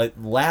thing. Like,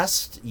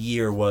 last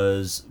year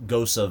was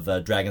Ghosts of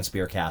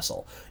Dragonspear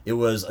Castle. It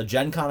was a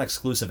Gen Con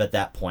exclusive at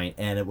that point,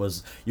 and it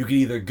was, you could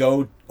either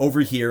go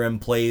over here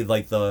and play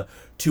like the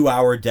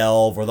 2-hour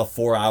Delve or the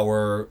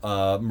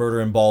 4-hour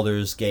Murder in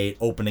Baldur's Gate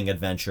opening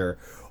adventure,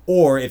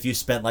 or if you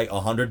spent like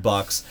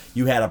 $100,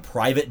 you had a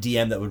private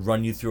DM that would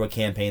run you through a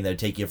campaign that would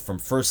take you from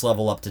 1st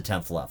level up to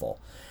 10th level,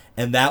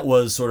 and that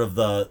was sort of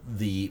the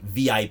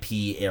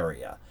VIP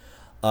area.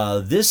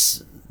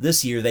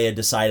 This year they had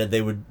decided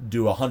they would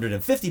do a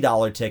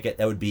 $150 ticket.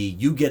 That would be,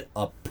 you get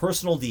a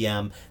personal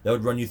DM that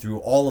would run you through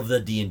all of the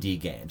D&D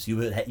games. You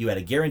had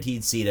a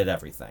guaranteed seat at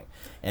everything,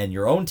 and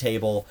your own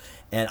table.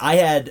 And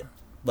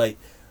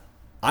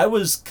I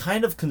was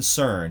kind of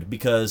concerned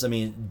because, I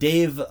mean,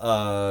 Dave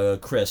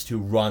Christ, who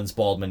runs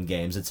Baldman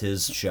Games, it's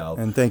his show.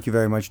 And thank you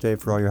very much,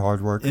 Dave, for all your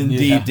hard work.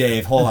 Indeed,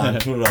 Dave. Hold on.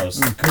 Kudos,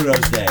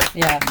 Dave.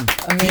 Yeah,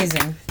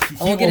 amazing.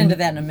 We'll get into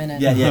that in a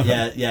minute.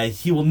 Yeah.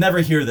 He will never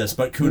hear this,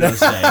 but kudos,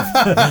 Dave.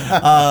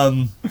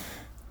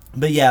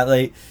 But yeah,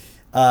 like,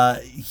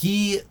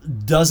 he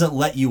doesn't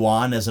let you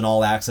on as an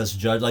all-access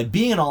judge. Like,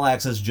 being an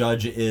all-access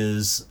judge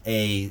is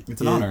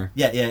it's an honor.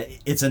 Yeah,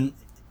 it's an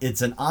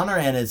honor,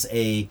 and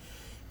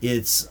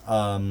it's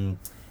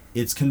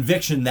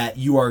conviction that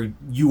you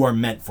are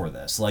meant for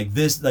this. Like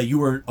this, that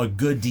you are a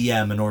good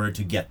DM in order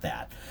to get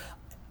that.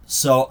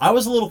 So I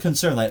was a little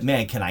concerned, like,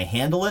 man, can I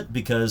handle it?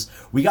 Because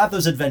we got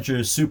those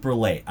adventures super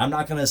late. I'm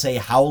not going to say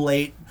how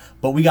late,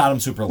 but we got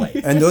them super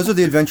late. And those are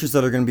the adventures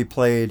that are going to be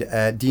played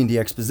at D&D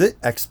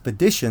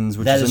Expeditions,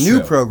 which That is is a new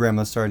true. program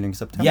that's starting in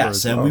September. Yes,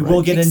 as and well, we right?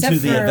 will get Except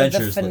into the for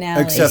adventures. the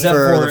finale. Except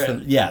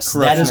for yes, that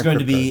Corruption is at going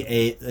to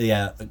be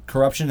Crypt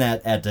corruption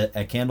at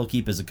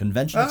Candlekeep is a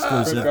convention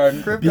exclusive.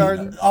 Crypt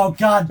Garden. Oh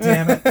God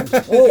damn it!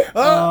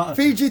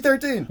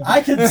 PG-13.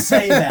 I can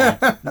say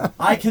that.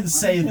 I can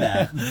say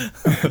that.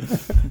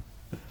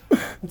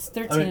 It's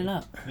 13 and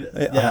up.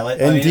 Yeah,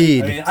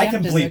 Indeed. I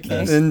can Damned is bleep okay.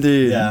 this.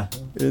 Indeed. Yeah.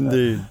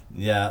 Indeed.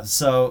 Yeah,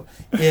 so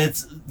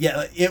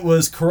it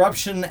was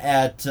corruption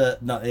at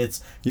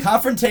it's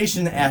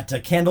confrontation at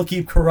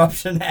Candlekeep,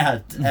 corruption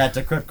at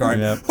Crypt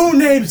Garden. Yep. Who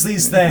names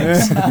these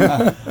things?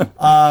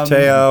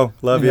 Teo,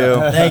 love you.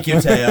 Thank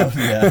you, Teo.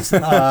 Yes,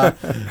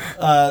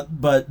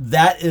 but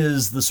that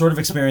is the sort of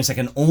experience that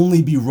can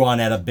only be run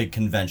at a big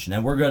convention,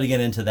 and we're going to get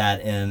into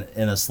that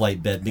in a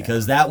slight bit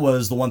because that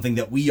was the one thing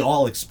that we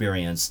all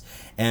experienced,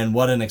 and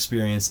what an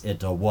experience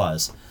it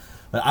was.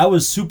 But I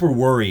was super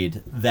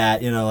worried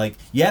that, like,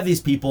 you have these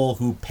people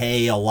who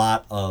pay a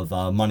lot of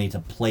money to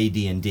play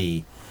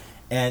D&D,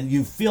 and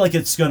you feel like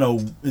it's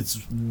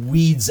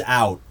weeds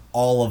out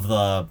all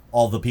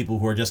the people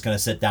who are just gonna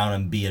sit down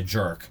and be a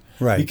jerk,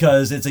 Right.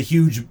 Because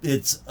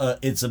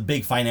it's a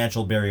big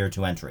financial barrier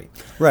to entry,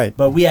 Right.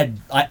 But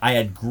I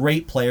had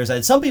great players. I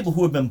had some people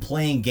who have been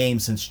playing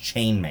games since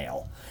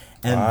Chainmail.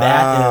 And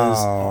that is...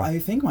 I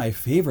think my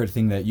favorite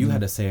thing that you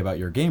had to say about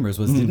your gamers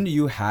was, didn't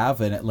you have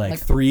like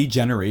 3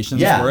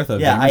 generations worth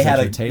of gamers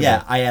at your table?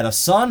 Yeah, I had a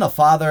son, a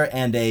father,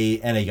 and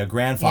a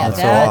grandfather.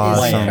 Yeah, that is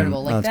awesome.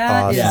 incredible. Like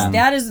That's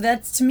awesome.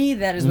 that's to me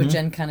that is what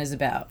Gen Con is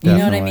about. You know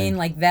what I Definitely. mean?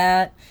 Like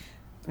that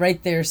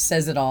right there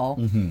says it all.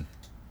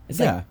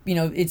 It's like,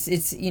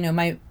 it's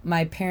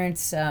my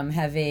parents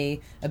have a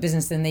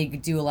business and they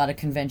do a lot of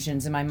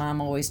conventions, and my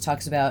mom always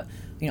talks about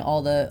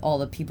all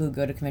the people who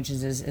go to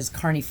conventions as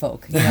carny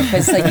folk,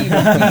 because like you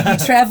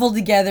travel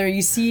together,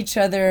 you see each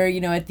other,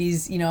 at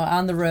these,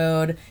 on the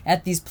road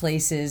at these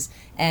places,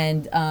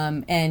 and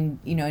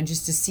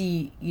just to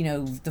see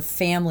the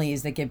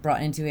families that get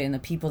brought into it and the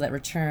people that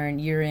return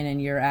year in and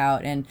year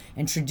out, and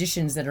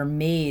traditions that are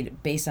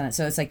made based on it.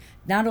 So it's like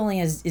not only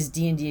is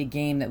D&D a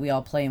game that we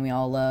all play and we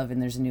all love,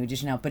 and there's a new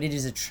edition out, but it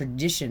is a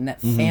tradition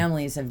that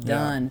families have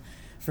done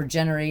for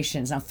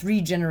generations, now 3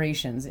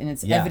 generations, and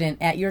it's evident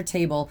at your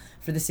table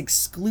for this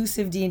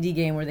exclusive D&D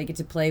game where they get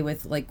to play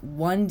with like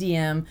one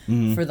DM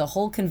for the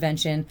whole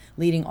convention,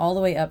 leading all the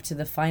way up to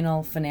the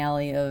final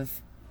finale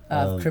of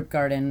Crypt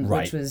Garden,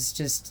 right. which was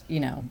just,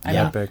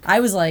 Epic. I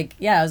was like,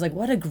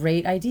 what a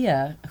great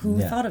idea. Who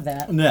thought of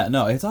that? Yeah,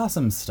 no, it's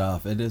awesome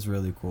stuff. It is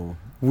really cool.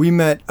 We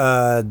met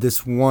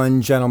this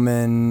one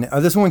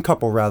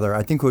couple rather,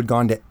 I think, who had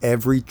gone to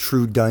every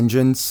true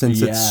dungeon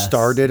since it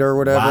started or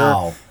whatever.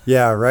 Wow.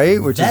 Yeah,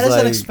 right? Which That is is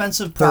like an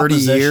expensive 30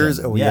 proposition. years.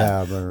 Oh,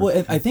 Yeah. yeah.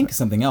 Well, I think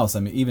something else,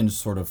 even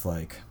just sort of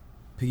like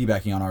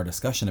piggybacking on our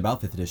discussion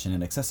about 5th edition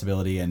and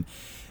accessibility, and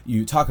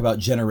you talk about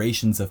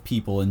generations of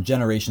people and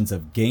generations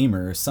of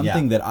gamers,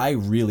 something that I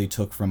really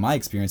took from my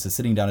experience of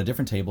sitting down at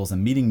different tables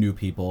and meeting new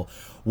people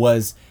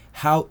was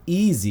how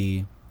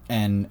easy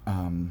and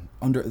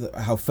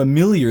how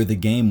familiar the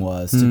game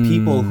was to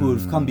people who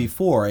have come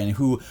before and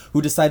who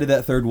decided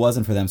that 3rd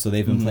wasn't for them, so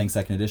they've been playing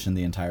 2nd edition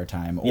the entire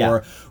time,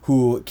 or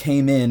who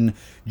came in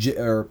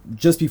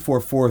just before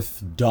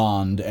 4th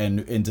dawned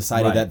and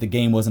decided that the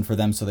game wasn't for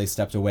them, so they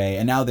stepped away,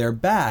 and now they're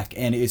back,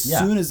 and as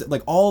soon as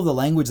like all of the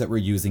language that we're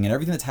using and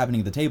everything that's happening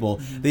at the table,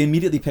 they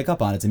immediately pick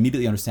up on it. It's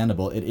immediately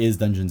understandable. It is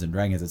Dungeons and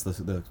Dragons. It's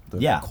the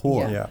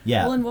core.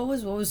 Yeah. Well, and what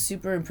was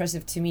super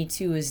impressive to me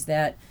too is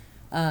that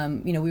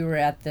we were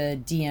at the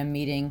DM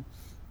meeting,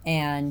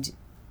 and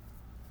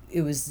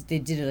they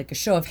did like a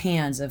show of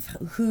hands of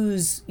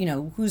who's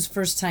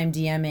first time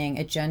DMing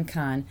at Gen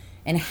Con,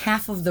 and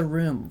half of the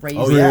room raised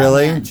Oh, their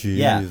Really? hand.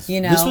 Jeez.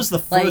 Yeah. This was the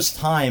first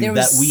time there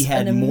that was we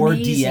had an more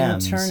amazing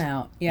DMs.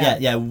 turnout.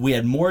 Yeah, we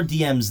had more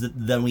DMs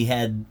than we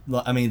had.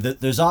 I mean,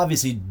 there's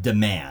obviously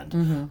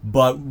demand,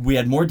 but we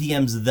had more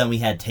DMs than we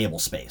had table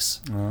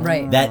space.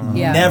 Right. That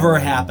never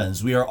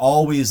happens. We are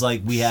always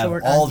like, we have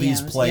Short all on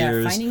these DMs.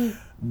 players, Finding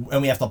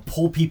and we have to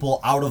pull people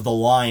out of the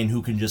line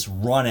who can just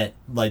run it,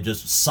 like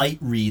just sight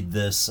read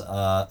this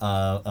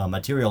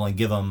material and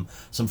give them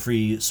some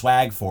free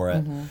swag for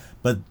it.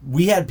 But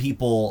we had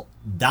people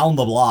down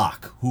the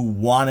block who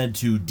wanted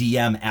to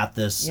DM at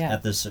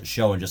this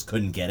show and just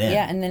couldn't get in.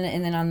 Yeah, and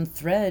then on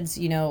Threads,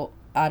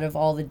 out of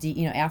all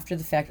the after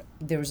the fact,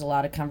 there was a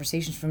lot of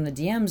conversations from the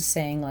DMs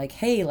saying like,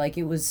 hey, like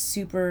it was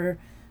super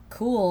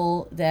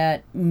cool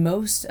that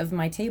most of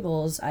my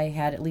tables I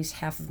had at least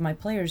half of my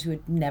players who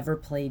had never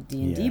played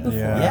D&D before.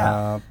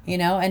 Yeah.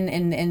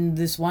 And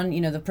this one,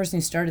 the person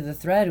who started the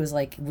thread was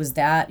like, was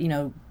that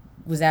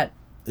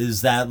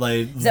Is that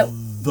like that-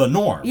 the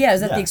norm? Yeah,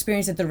 is that the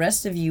experience that the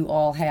rest of you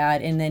all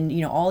had? And then,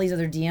 you know, all these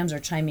other DMs are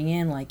chiming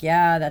in like,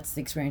 yeah, that's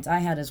the experience I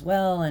had as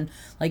well. And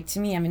like, to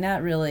me, I mean,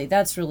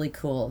 that's really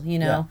cool, you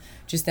know,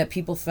 just that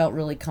people felt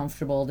really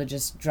comfortable to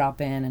just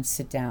drop in and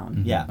sit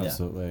down. Yeah.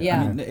 Absolutely.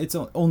 Yeah. I mean, it's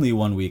only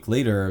 1 week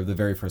later, the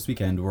very first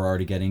weekend, we're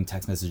already getting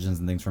text messages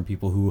and things from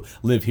people who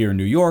live here in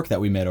New York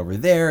that we met over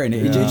there. And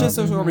it just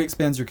sort of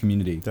expands your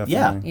community.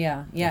 Definitely.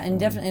 Yeah, and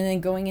definitely, and then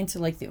going into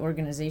like the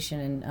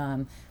organization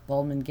and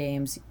Baldwin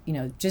Games, you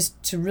know,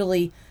 just to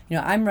really, you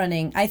know, I'm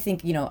running. I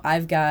think, you know,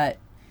 I've got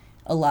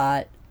a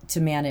lot to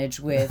manage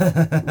with,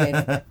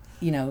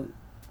 you know,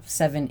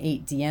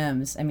 7-8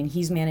 DMs. I mean,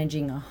 he's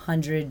managing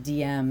 100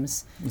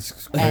 DMs,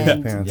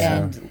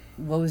 and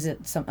what was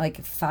it? Something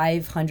like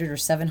 500 or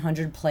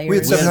 700 players. We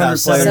had 700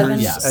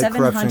 players at 700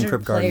 Corruption and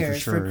Crypt Garden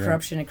players for sure.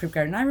 Corruption and Crypt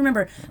Garden. I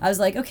remember I was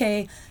like,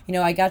 okay, you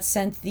know, I got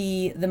sent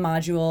the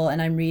module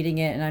and I'm reading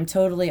it and I'm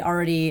totally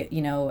already,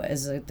 you know,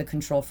 as the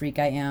control freak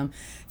I am,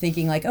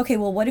 thinking like, okay,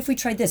 well, what if we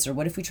tried this or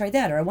what if we tried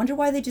that, or I wonder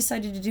why they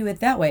decided to do it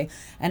that way.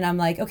 And I'm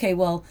like, okay,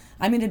 well,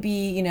 I'm going to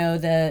be, you know,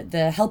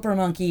 the helper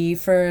monkey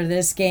for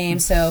this game,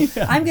 so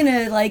I'm going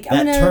to like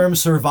That term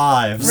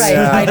survives. Right,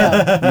 I know.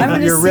 I'm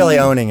gonna You're really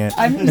owning it.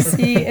 I'm going to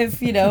see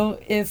if, you know,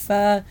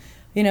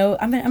 you know,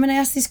 I'm going to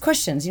ask these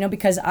questions, you know,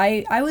 because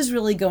I was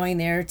really going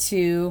there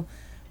to,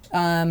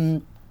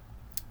 you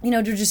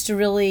know, to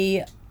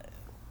really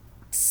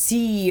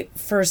see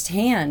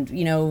firsthand,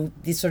 you know,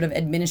 the sort of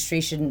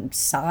administration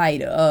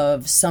side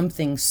of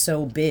something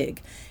so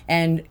big.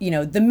 And, you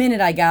know, the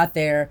minute I got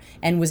there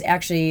and was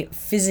actually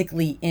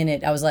physically in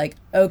it, I was like,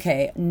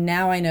 okay,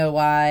 now I know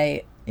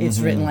why it's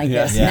written like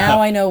this. Yeah.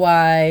 Now I know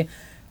why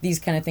these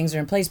kind of things are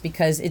in place,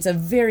 because it's a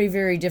very,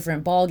 very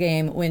different ball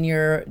game when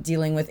you're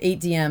dealing with 8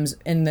 DMs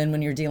and then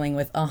when you're dealing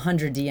with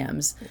 100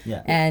 DMs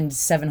and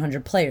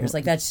 700 players.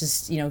 Like, that's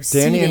just, you know,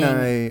 Danny seating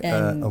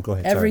and I, go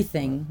ahead, sorry.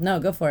 everything. No,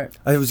 go for it.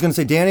 I was going to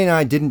say, Danny and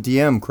I didn't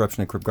DM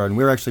Corruption at Crypt Garden.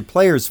 We were actually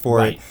players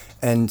for it.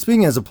 And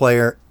speaking as a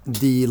player,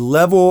 the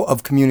level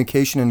of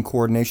communication and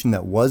coordination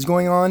that was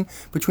going on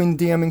between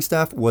the DMing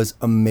staff was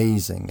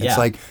amazing. It's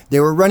like they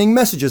were running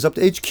messages up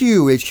to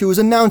HQ. HQ was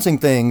announcing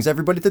things.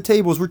 Everybody at the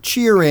tables were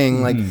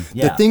cheering. Like,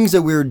 the things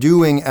that we were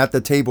doing at the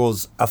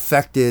tables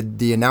affected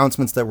the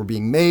announcements that were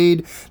being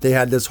made. They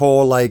had this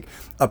whole, like,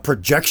 a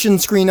projection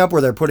screen up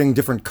where they're putting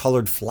different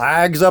colored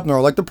flags up, and they're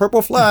like, the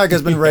purple flag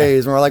has been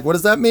raised. And we're like, what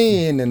does that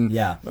mean? And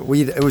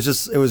it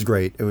was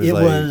great. It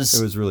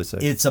was really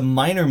sick. It's a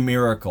minor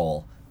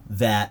miracle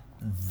that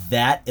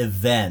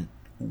event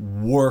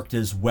worked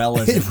as well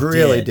as it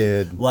really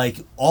did. Like,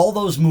 all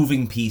those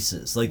moving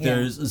pieces, like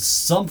there's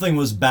something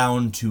was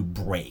bound to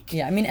break.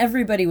 Yeah, I mean,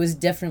 everybody was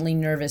definitely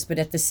nervous, but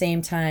at the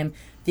same time,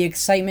 the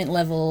excitement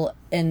level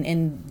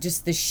and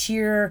just the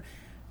sheer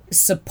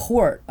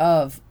support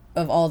of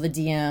all the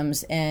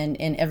DMs and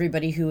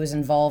everybody who was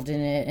involved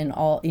in it, and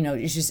all, you know,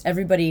 it's just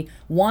everybody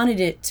wanted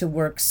it to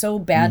work so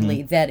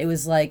badly that it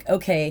was like,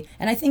 okay.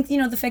 And I think, you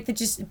know, the fact that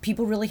just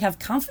people really have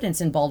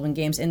confidence in Baldwin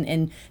Games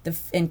and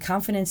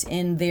confidence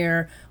in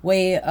their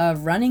way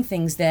of running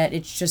things, that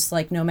it's just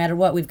like, no matter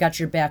what, we've got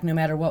your back, no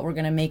matter what, we're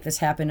going to make this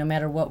happen, no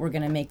matter what, we're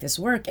going to make this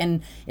work.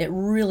 And it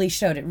really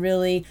showed.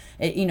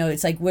 You know,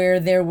 it's like where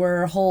there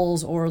were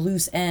holes or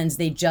loose ends,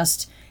 they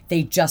just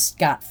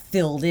got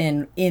filled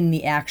in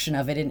the action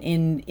of it, and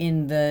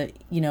in the,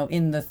 you know,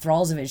 in the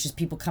thralls of it. It's just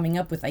people coming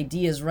up with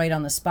ideas right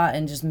on the spot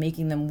and just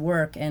making them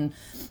work. And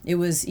it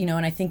was, you know,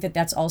 and I think that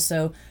that's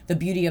also the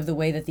beauty of the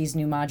way that these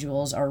new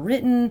modules are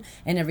written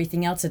and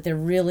everything else, that there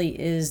really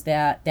is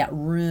that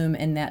room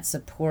and that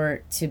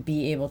support to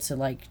be able to,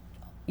 like,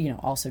 you know,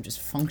 also just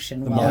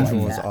function well. The module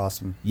like was that.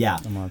 awesome. Yeah.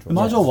 The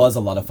module was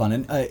a lot of fun,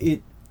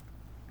 and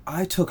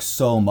I took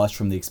so much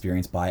from the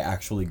experience by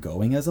actually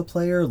going as a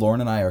player. Lauren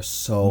and I are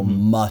so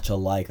much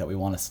alike that we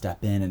want to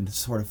step in and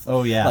sort of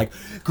like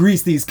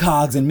grease these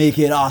cogs and make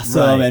it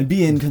awesome and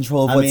be in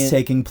control of what's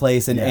taking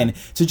place, and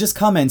to just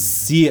come and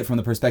see it from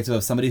the perspective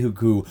of somebody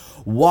who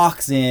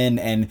walks in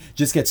and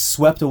just gets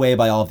swept away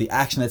by all of the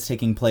action that's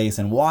taking place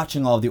and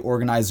watching all of the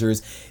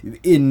organizers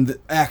in the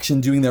action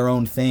doing their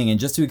own thing, and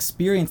just to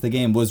experience the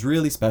game was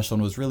really special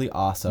and was really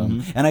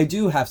awesome. And I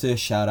do have to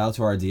shout out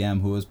to our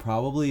DM, who was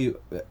probably,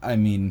 I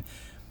mean,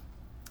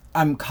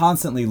 I'm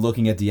constantly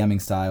looking at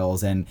DMing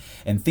styles and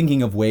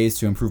thinking of ways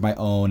to improve my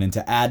own and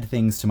to add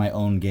things to my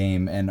own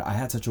game. And I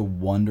had such a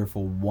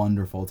wonderful,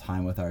 wonderful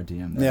time with our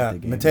DM.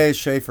 Mateus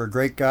Schaefer,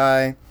 great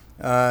guy.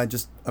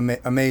 Just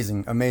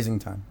amazing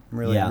time.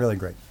 Really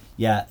great.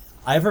 Yeah.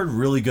 I've heard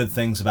really good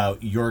things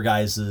about your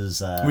guys'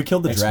 we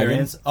killed the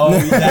experience. Oh,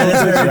 that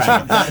is very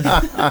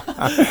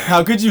true.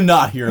 How could you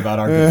not hear about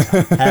our good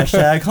time?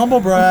 Hashtag humble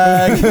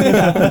brag.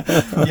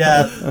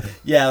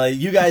 Yeah. Like,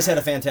 you guys had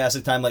a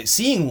fantastic time. Like,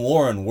 seeing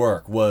Lauren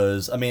work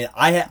was, I mean,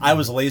 I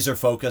was laser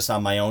focused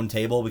on my own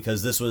table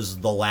because this was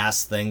the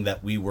last thing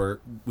that we were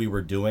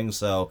doing.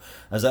 So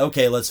I was like,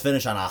 okay, let's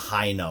finish on a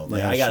high note.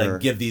 Like, I got to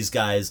give these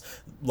guys,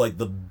 like,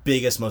 the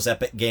biggest, most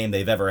epic game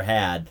they've ever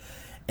had.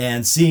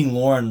 and seeing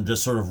Lauren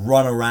just sort of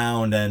run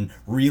around and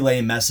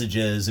relay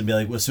messages and be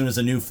like, as soon as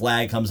a new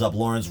flag comes up,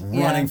 Lauren's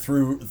running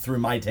through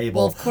my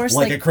table, well, of course,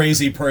 like a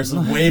crazy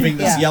person waving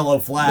this yellow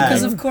flag.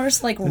 Because of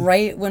course, like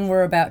right when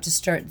we're about to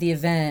start the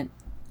event,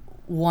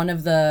 one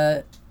of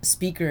the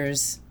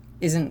speakers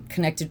isn't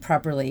connected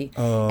properly,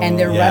 and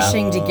they're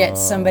rushing to get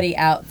somebody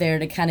out there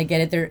to kind of get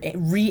it. They're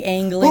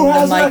re-angling Who the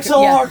has mic. an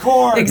XLR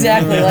cord?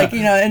 Exactly, like,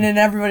 you know, and then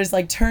everybody's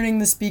like turning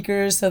the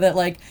speakers so that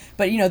like,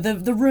 but you know,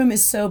 the room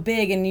is so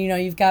big, and you know,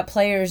 you've got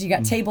players, you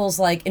got tables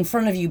like in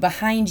front of you,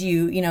 behind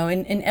you, you know,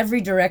 in every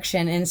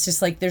direction, and it's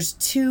just like there's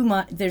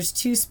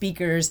two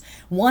speakers,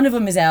 one of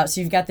them is out,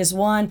 so you've got this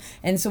one,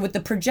 and so with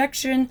the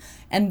projection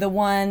and the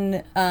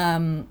one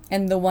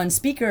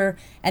speaker,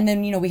 and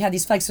then you know we had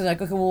these flags, so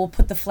like, okay, well, we'll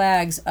put the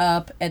flags up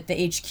at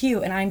the HQ,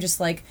 and I'm just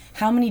like,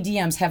 how many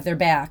DMs have their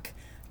back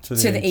to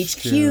the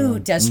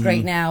HQ desk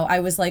right now? I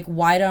was like,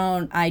 why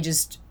don't I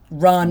just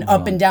run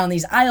up and down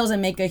these aisles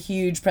and make a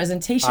huge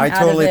presentation out of it? I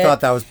totally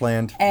thought that was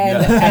planned.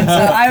 And so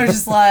I was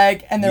just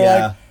like, and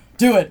they're like,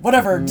 do it,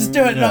 whatever, just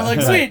do it. And I was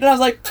like, sweet. And I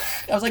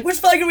was like, which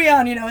flag are we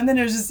on? You know, and then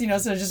there's just, you know,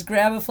 so just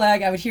grab a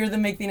flag. I would hear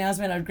them make the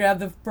announcement. I would grab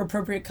the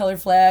appropriate color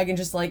flag and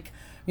just like,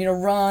 you know,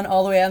 run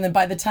all the way out. And then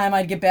by the time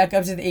I'd get back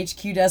up to the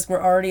HQ desk,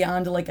 we're already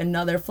on to like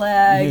another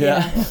flag.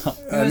 Yeah. You know?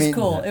 It was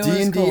cool. It was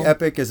D&D cool.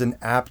 Epic is an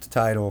apt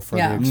title for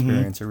the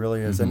experience. It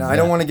really is. And I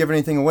don't want to give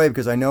anything away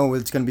because I know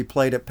it's going to be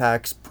played at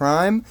PAX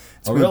Prime.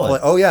 It's really?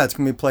 It's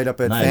going to be played up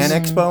at Fan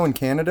Expo in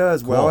Canada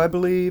as well, I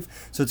believe.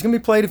 So it's going to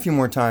be played a few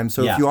more times.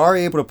 So if you are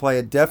able to play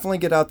it, definitely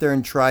get out there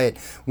and try it.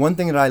 One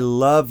thing that I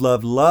loved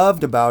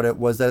about it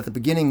was that at the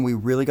beginning we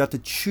really got to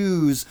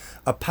choose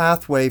a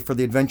pathway for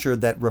the adventure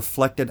that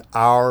reflected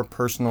our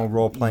personal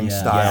role-playing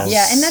styles.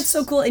 Yeah, and that's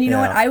so cool. And you know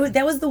what?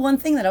 That was the one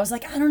thing that I was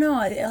like, I don't know.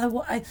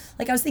 I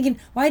was thinking,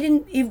 why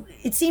didn't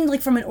it seemed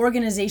like from an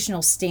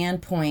organizational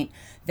standpoint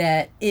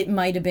that it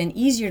might have been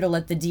easier to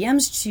let the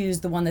DMs choose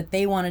the one that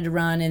they wanted to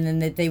run, and then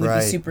that they would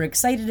be super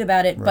excited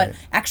about it. But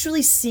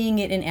actually seeing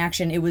it in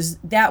action,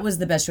 that was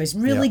the best choice.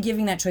 Really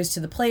giving that choice to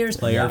the players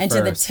and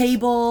to the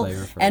table,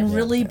 and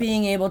really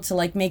being able to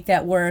like make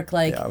that work.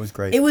 Like, it was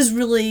great. It was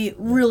really,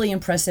 really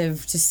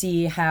impressive to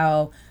see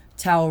how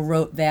Tao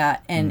wrote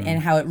that and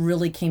how it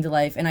really came to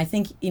life. And I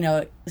think, you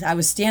know, I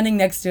was standing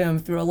next to him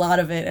through a lot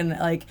of it, and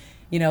like,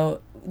 you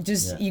know,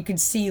 just you could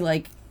see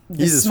like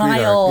the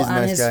smile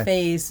on his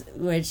face,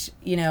 which,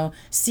 you know,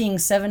 seeing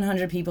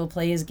 700 people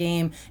play his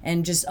game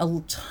and just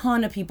a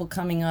ton of people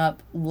coming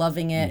up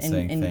loving it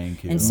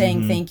and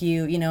saying thank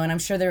you, you know, and I'm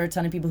sure there were a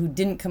ton of people who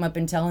didn't come up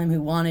and tell him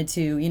who wanted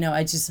to, you know,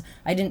 I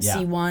didn't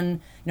see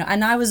one, you know,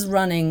 and I was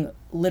running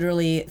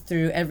literally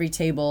through every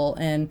table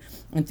and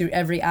through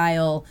every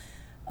aisle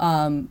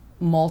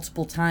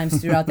multiple times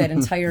throughout that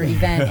entire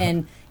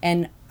event,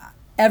 and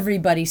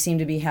everybody seemed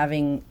to be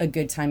having a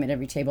good time at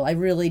every table. I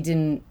really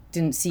didn't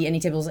see any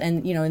tables,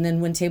 and you know, and then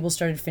when tables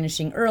started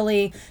finishing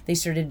early, they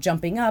started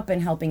jumping up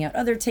and helping out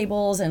other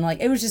tables, and like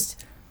it was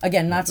just,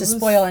 again, not to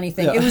spoil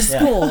anything, it was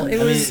cool.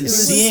 It was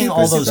seeing super,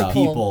 all those super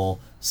people cool.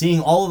 Seeing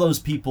all of those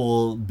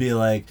people be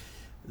like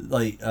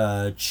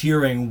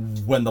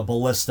cheering when the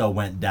ballista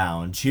went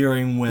down,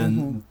 cheering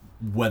when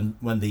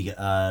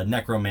the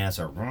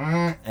necromancer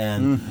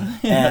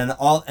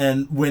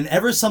and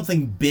whenever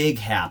something big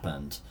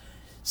happened,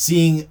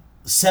 seeing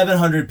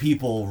 700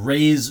 people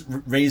raise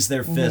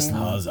their fist,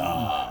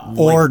 huzzah,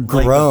 or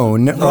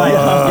groan.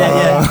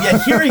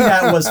 Right. Hearing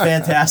that was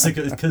fantastic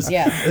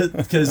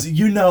because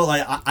you know,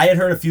 like I had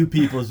heard a few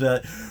people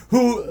say,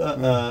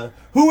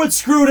 who had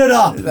screwed it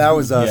up? That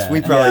was us.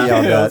 We probably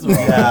yelled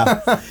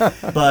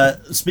that.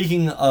 But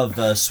speaking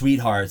of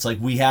sweethearts,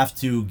 like we have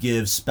to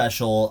give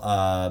special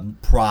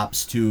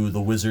props to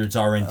the Wizards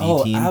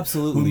R&D team,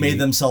 absolutely, who made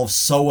themselves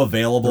so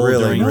available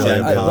during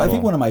Gen Con. I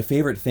think one of my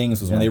favorite things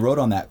was when they wrote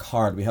on that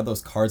card. We had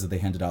those cards that they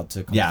handed out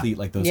to complete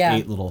like those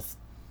 8 little.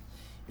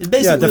 It's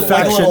basically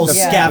like a little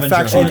scavenger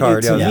faction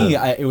card. To me,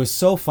 it was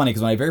so funny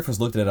because when I very first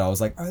looked at it, I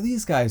was like, are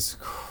these guys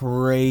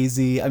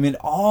crazy? I mean,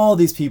 all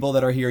these people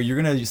that are here,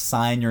 you're going to just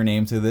sign your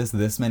name to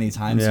this many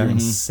times? You're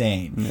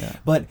insane. Yeah.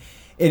 But...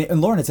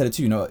 And Lauren had said it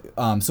too, you know,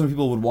 so many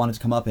people would want to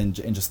come up and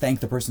just thank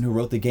the person who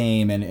wrote the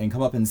game and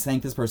come up and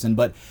thank this person.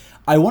 But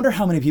I wonder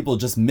how many people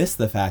just missed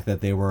the fact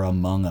that they were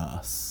among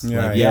us.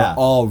 They're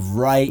all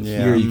right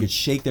here. You could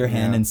shake their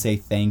hand and say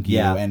thank you.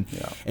 And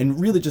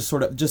really just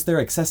sort of just their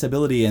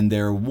accessibility and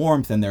their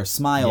warmth and their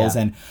smiles.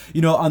 And,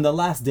 you know, on the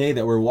last day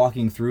that we're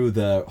walking through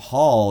the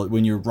hall,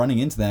 when you're running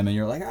into them and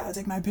you're like,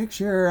 take my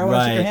picture, I want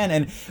to shake your hand.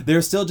 And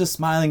they're still just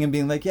smiling and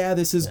being like,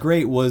 this is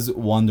great, was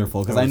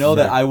wonderful. Because I know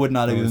that I would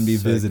not even be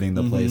visiting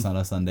the place on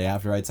a Sunday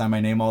after I'd signed my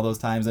name all those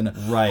times and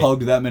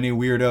hugged that many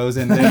weirdos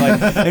and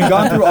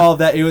gone through all of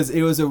that.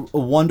 It was a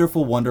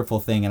wonderful, wonderful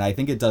thing, and I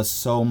think it does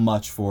so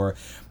much for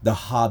the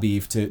hobby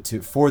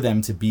for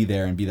them to be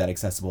there and be that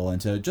accessible and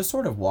to just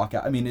sort of walk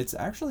out. I mean, it's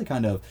actually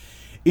kind of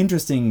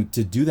interesting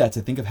to do that,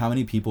 to think of how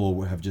many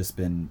people have just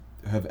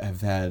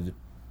have had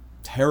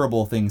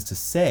terrible things to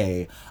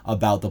say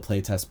about the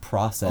playtest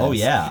process.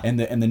 And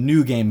the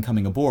new game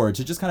coming aboard,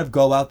 to just kind of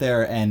go out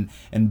there and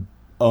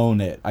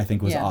own it, I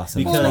think was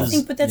awesome. Well, and I Because-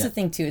 think, but that's yeah. the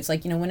thing too. It's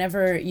like,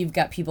 whenever you've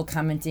got people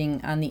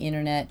commenting on the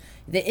internet,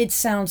 it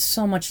sounds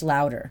so much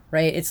louder,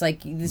 right? It's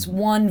like this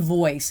one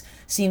voice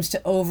seems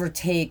to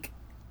overtake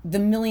the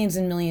millions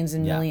and millions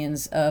and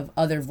millions of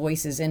other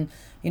voices. And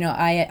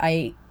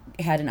I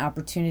had an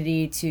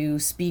opportunity to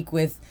speak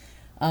with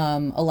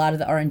a lot of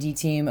the R&D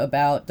team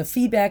about the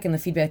feedback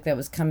that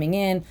was coming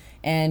in,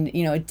 and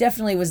it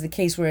definitely was the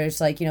case where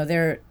it's like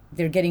they're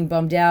getting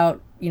bummed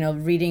out,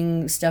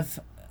 reading stuff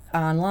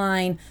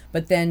online,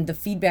 but then the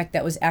feedback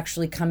that was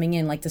actually coming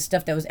in, like the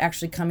stuff that was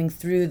actually coming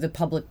through the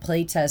public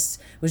play tests,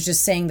 was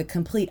just saying the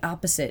complete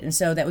opposite. And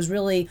so that was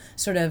really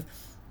sort of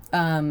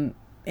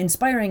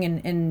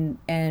inspiring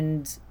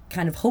and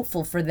kind of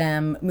hopeful for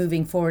them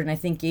moving forward, and I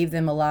think gave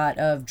them a lot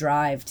of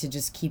drive to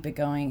just keep it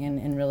going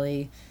and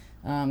really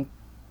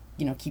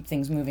keep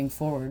things moving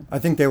forward. I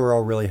think they were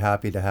all really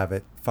happy to have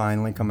it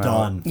finally come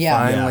Done. out. Yeah.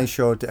 Finally Yeah.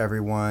 show it to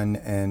everyone,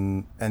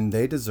 and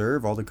they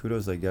deserve all the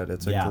kudos they get.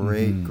 It's a Yeah.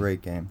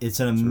 great game. It's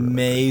an really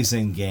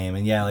amazing game,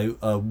 and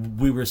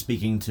we were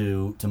speaking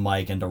to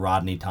Mike and to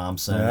Rodney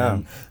Thompson. Yeah.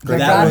 And Great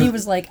that Rodney was-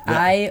 was like,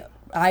 I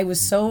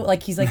was so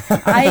like, he's like,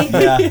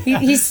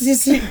 he's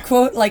just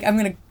quote, like, I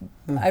might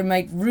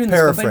ruin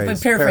this, but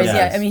Paraphrase. paraphrase. Yeah,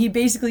 Paraphrase. I mean, he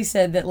basically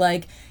said that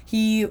like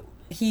he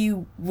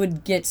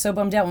would get so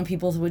bummed out when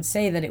people would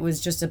say that it was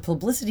just a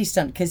publicity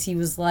stunt, because he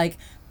was like,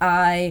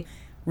 I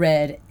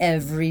read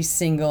every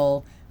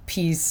single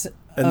piece.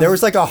 And there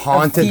was like a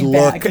haunted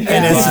feedback. look in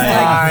Yeah. his It's like-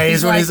 eyes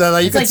it's when he like- said,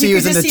 like, you it's could like see he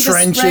was in just the see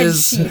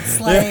trenches.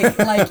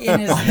 spreadsheets, like in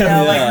his, like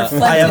Yeah.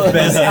 reflected I have in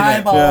been his in it.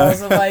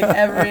 eyeballs of like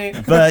every.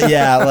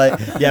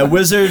 But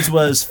Wizards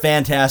was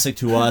fantastic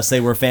to us.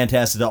 They were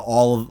fantastic to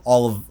all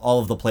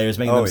of the players,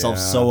 making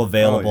themselves so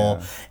available.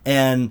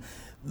 And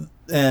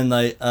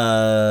like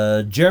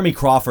Jeremy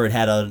Crawford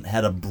had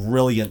a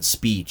brilliant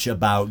speech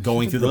about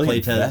going through the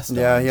brilliant playtest. vest.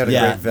 Yeah, he had a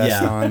great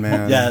vest yeah. on,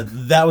 man. Yeah,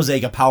 that was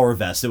like a power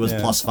vest. It was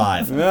Yeah.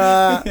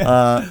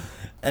 +5.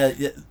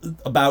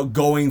 About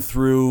going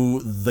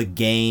through the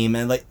game,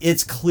 and like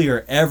it's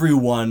clear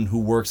everyone who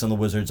works on the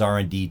Wizards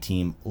R&D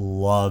team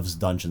loves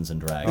Dungeons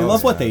and I Dragons.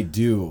 love what they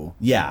do.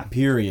 Yeah.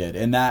 Period.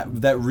 And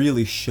that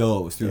really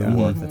shows through the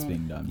work that's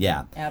being done.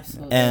 Yeah.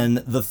 Absolutely. And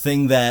the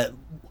thing that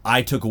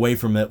I took away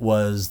from it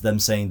was them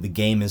saying the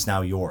game is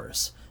now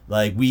yours.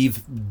 Like,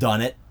 we've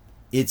done it.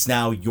 It's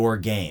now your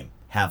game.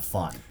 Have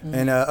fun.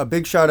 And a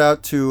big shout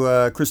out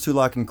to Chris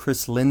Tulloch and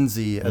Chris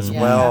Lindsay as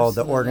Yeah, well,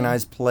 absolutely. the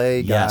organized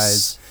play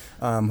Yes.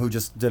 guys, who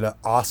just did an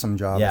awesome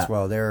job Yeah. as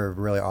well. They're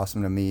really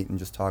awesome to meet and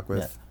just talk with.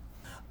 Yeah.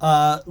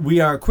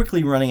 We are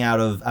quickly running out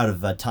of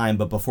time,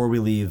 but before we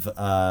leave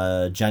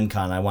Gen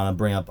Con, I want to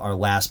bring up our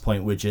last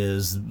point, which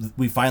is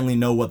we finally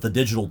know what the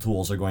digital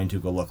tools are going to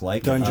go look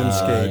like.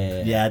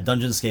 Dungeonscape. Yeah,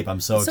 Dungeonscape. I'm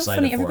so It's so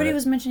excited funny. for Everybody it.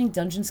 was mentioning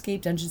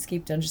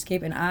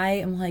Dungeonscape, and I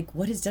am like,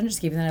 what is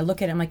Dungeonscape? And then I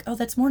look at it, I'm like, oh,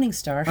 that's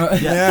Morningstar.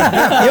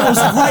 It was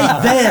right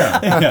there.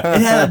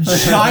 It had a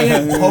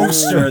giant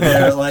poster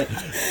there, like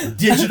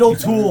digital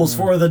tools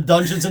for the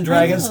Dungeons and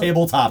Dragons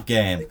tabletop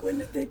game. When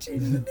did they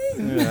change the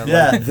name?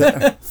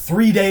 Yeah,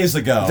 3 days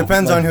ago.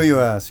 Depends on who you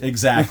ask.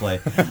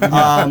 Exactly.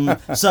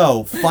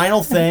 So,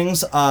 final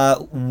things.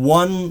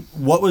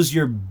 What was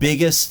your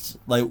biggest,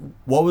 like,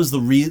 what was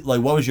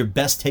your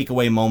best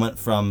takeaway moment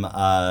from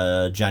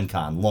Gen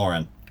Con?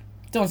 Lauren.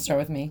 Don't start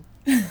with me.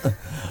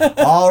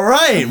 All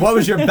right. What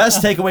was your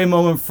best takeaway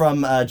moment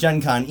from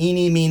Gen Con?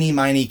 Eeny, meeny,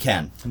 miny,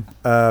 Ken.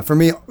 For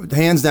me,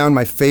 hands down,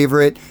 my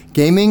favorite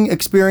gaming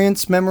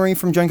experience memory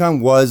from Gen Con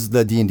was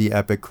the D&D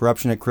Epic,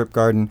 Corruption at Crypt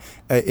Garden.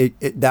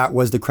 That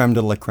was the creme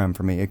de la creme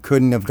for me. It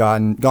couldn't have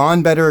gone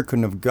better. It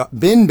couldn't have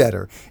been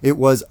better. It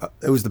was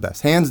the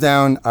best. Hands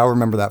down, I'll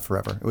remember that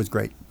forever. It was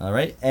great. All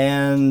right.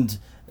 And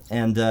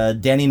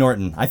Danny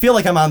Norton. I feel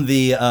like I'm on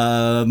the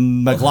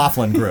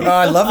McLaughlin group. Oh,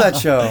 I love that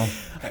show.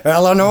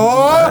 Eleanor!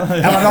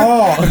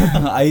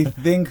 I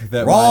think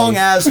that Wrong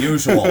as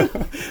usual.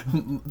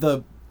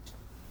 the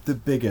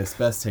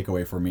best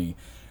takeaway for me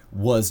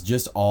was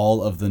just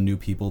all of the new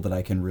people that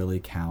I can really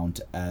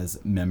count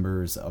as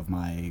members of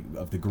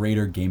the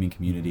greater gaming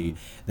community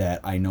that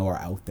I know are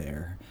out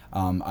there.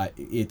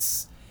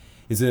 It's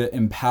an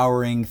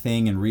empowering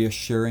thing and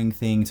reassuring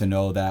thing to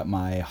know that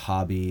my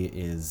hobby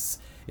is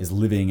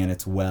living and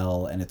it's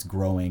well and it's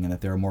growing and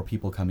that there are more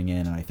people coming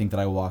in. And I think that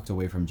I walked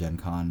away from Gen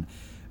Con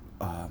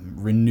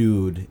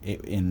renewed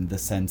in the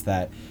sense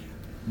that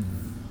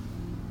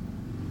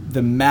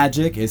the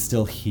magic is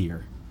still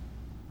here,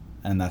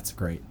 and that's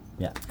great.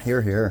 Yeah.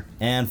 Here, here.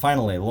 And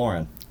finally,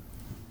 Lauren.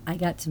 I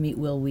got to meet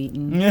Will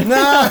Wheaton.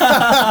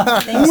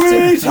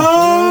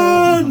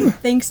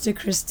 Thanks to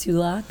Chris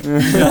Tulloch.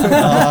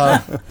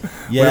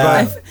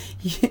 Yeah.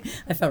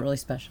 I felt really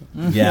special.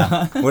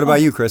 Yeah. What about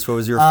you, Chris? What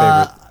was your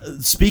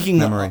favorite? Speaking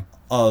Memory.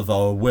 of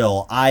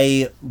Will,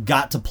 I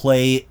got to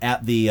play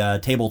at the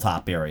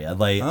tabletop area.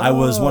 Like, I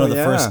was one of the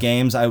yeah. first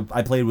games. I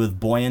played with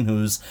Boyan,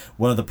 who's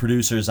one of the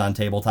producers on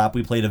tabletop.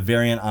 We played a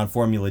variant on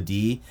Formula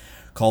D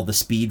called the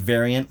Speed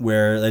variant,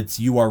 where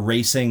you are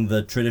racing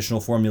the traditional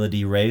Formula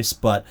D race,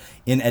 but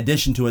in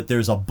addition to it,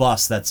 there's a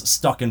bus that's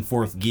stuck in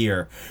fourth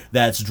gear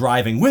that's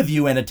driving with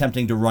you and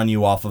attempting to run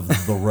you off of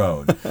the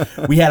road.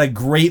 We had a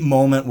great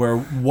moment where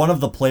one of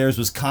the players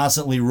was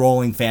constantly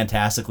rolling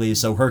fantastically,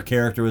 so her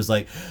character was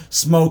like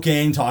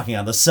smoking, talking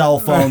on the cell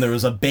phone. There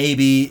was a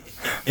baby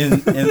in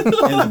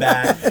the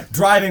back,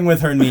 driving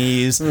with her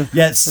knees,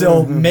 yet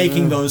still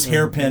making those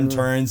hairpin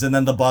turns, and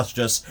then the bus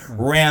just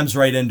rams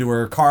right into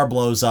her. Car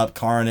blows up,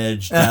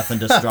 carnage, death, and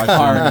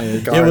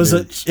destruction.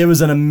 It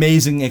was an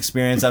amazing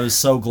experience. I was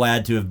so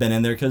glad to have been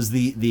in there because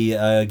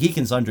the Geek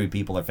and Sundry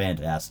people are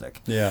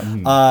fantastic.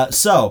 Yeah.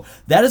 So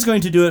that is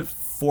going to do it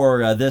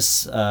for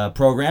this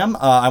program.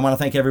 I want to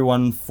thank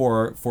everyone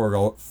for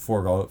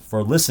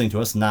listening to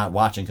us, not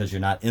watching because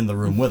you're not in the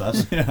room with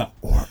us. Yeah.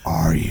 Or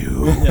are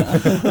you?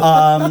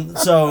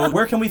 So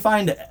where can we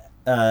find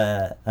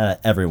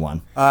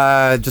everyone?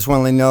 Just want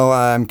to let you know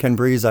I'm Ken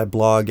Breeze. I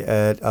blog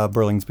at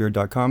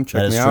burlingsbeard.com.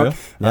 Check me out.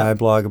 Yeah. I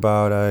blog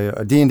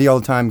about D&D all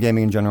the time,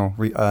 gaming in general,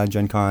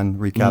 Gen Con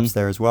recaps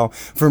there as well.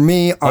 For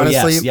me,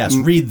 honestly... yes,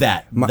 read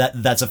that.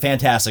 That's a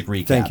fantastic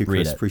recap. Thank you, Chris.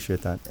 Read it.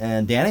 Appreciate that.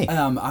 And Danny?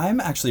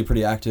 I'm actually a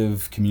pretty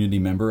active community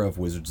member of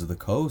Wizards of the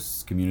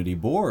Coast community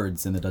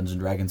boards in the Dungeons &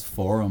 Dragons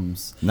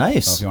forums.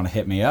 Nice. So if you want to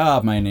hit me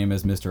up, my name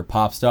is Mr.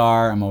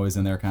 Popstar. I'm always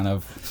in there kind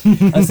of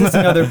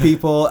assisting other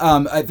people.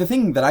 The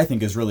thing that I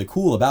think is really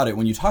cool about it,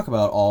 when you talk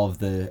about all of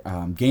the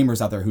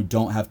gamers out there who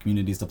don't have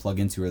communities to plug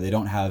into or they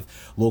don't have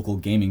local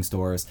gaming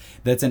stores,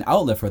 that's an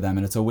outlet for them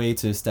and it's a way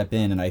to step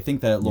in. And I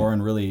think that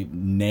Lauren really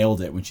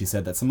nailed it when she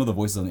said that some of the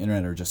voices on the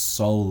internet are just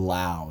so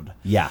loud.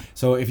 Yeah.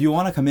 So if you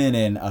want to come in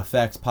and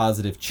affect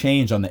positive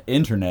change on the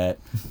internet,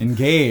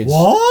 engage.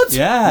 What?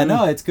 Yeah,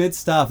 no, it's good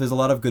stuff. There's a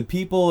lot of good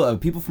people,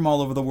 people from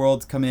all over the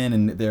world come in,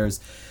 and there's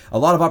a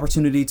lot of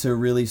opportunity to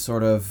really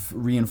sort of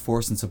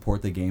reinforce and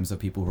support the games of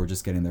people who are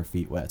just getting their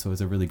feet wet. So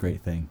it's a really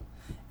great thing.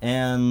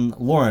 And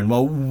Lauren,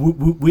 well,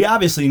 we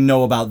obviously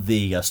know about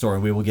the store,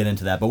 and we will get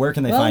into that. But where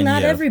can they find you?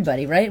 Well, not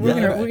everybody, right? We're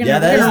gonna reach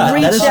that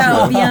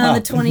out beyond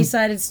the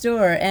 20-sided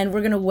store, and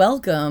we're gonna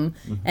welcome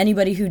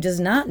anybody who does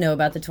not know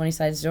about the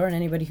 20-sided store, and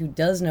anybody who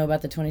does know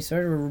about the 20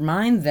 store, to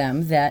remind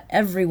them that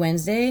every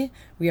Wednesday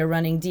we are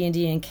running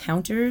D&D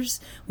encounters.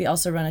 We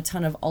also run a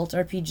ton of alt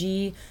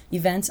RPG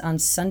events on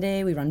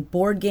Sunday. We run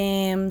board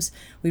games.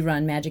 We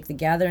run Magic the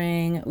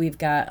Gathering. We've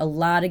got a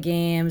lot of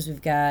games.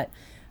 We've got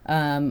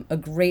a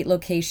great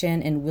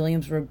location in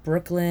Williamsburg,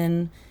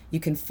 Brooklyn. You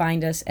can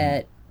find us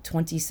at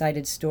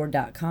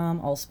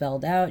 20sidedstore.com, all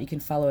spelled out. You can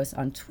follow us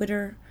on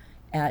Twitter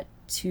at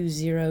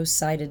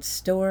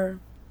 20sidedstore.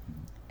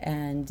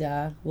 And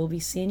we'll be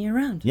seeing you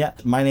around. Yeah,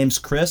 my name's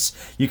Chris.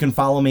 You can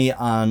follow me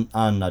on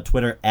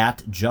Twitter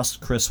at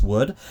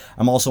justchriswood.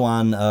 I'm also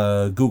on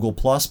Google+,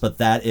 but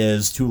that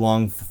is too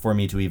long for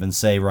me to even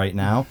say right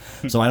now.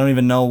 So I don't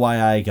even know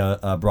why I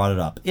brought it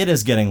up. It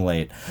is getting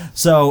late.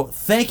 So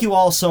thank you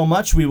all so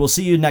much. We will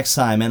see you next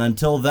time. And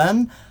until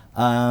then...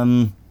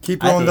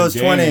 keep rolling those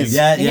 20s.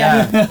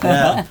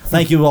 Yeah.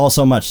 Thank you all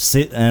so much.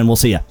 And we'll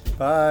see you.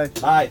 Bye.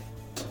 Bye.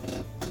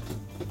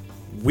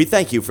 We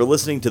thank you for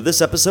listening to this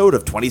episode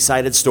of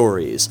 20-Sided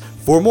Stories.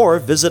 For more,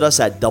 visit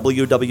us at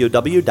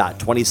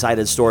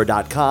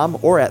www.20sidedstore.com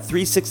or at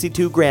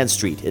 362 Grand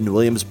Street in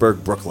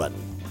Williamsburg, Brooklyn.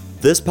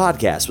 This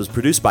podcast was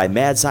produced by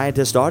Mad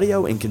Scientist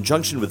Audio in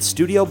conjunction with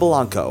Studio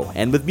Belanco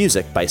and with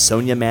music by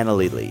Sonia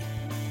Manalili.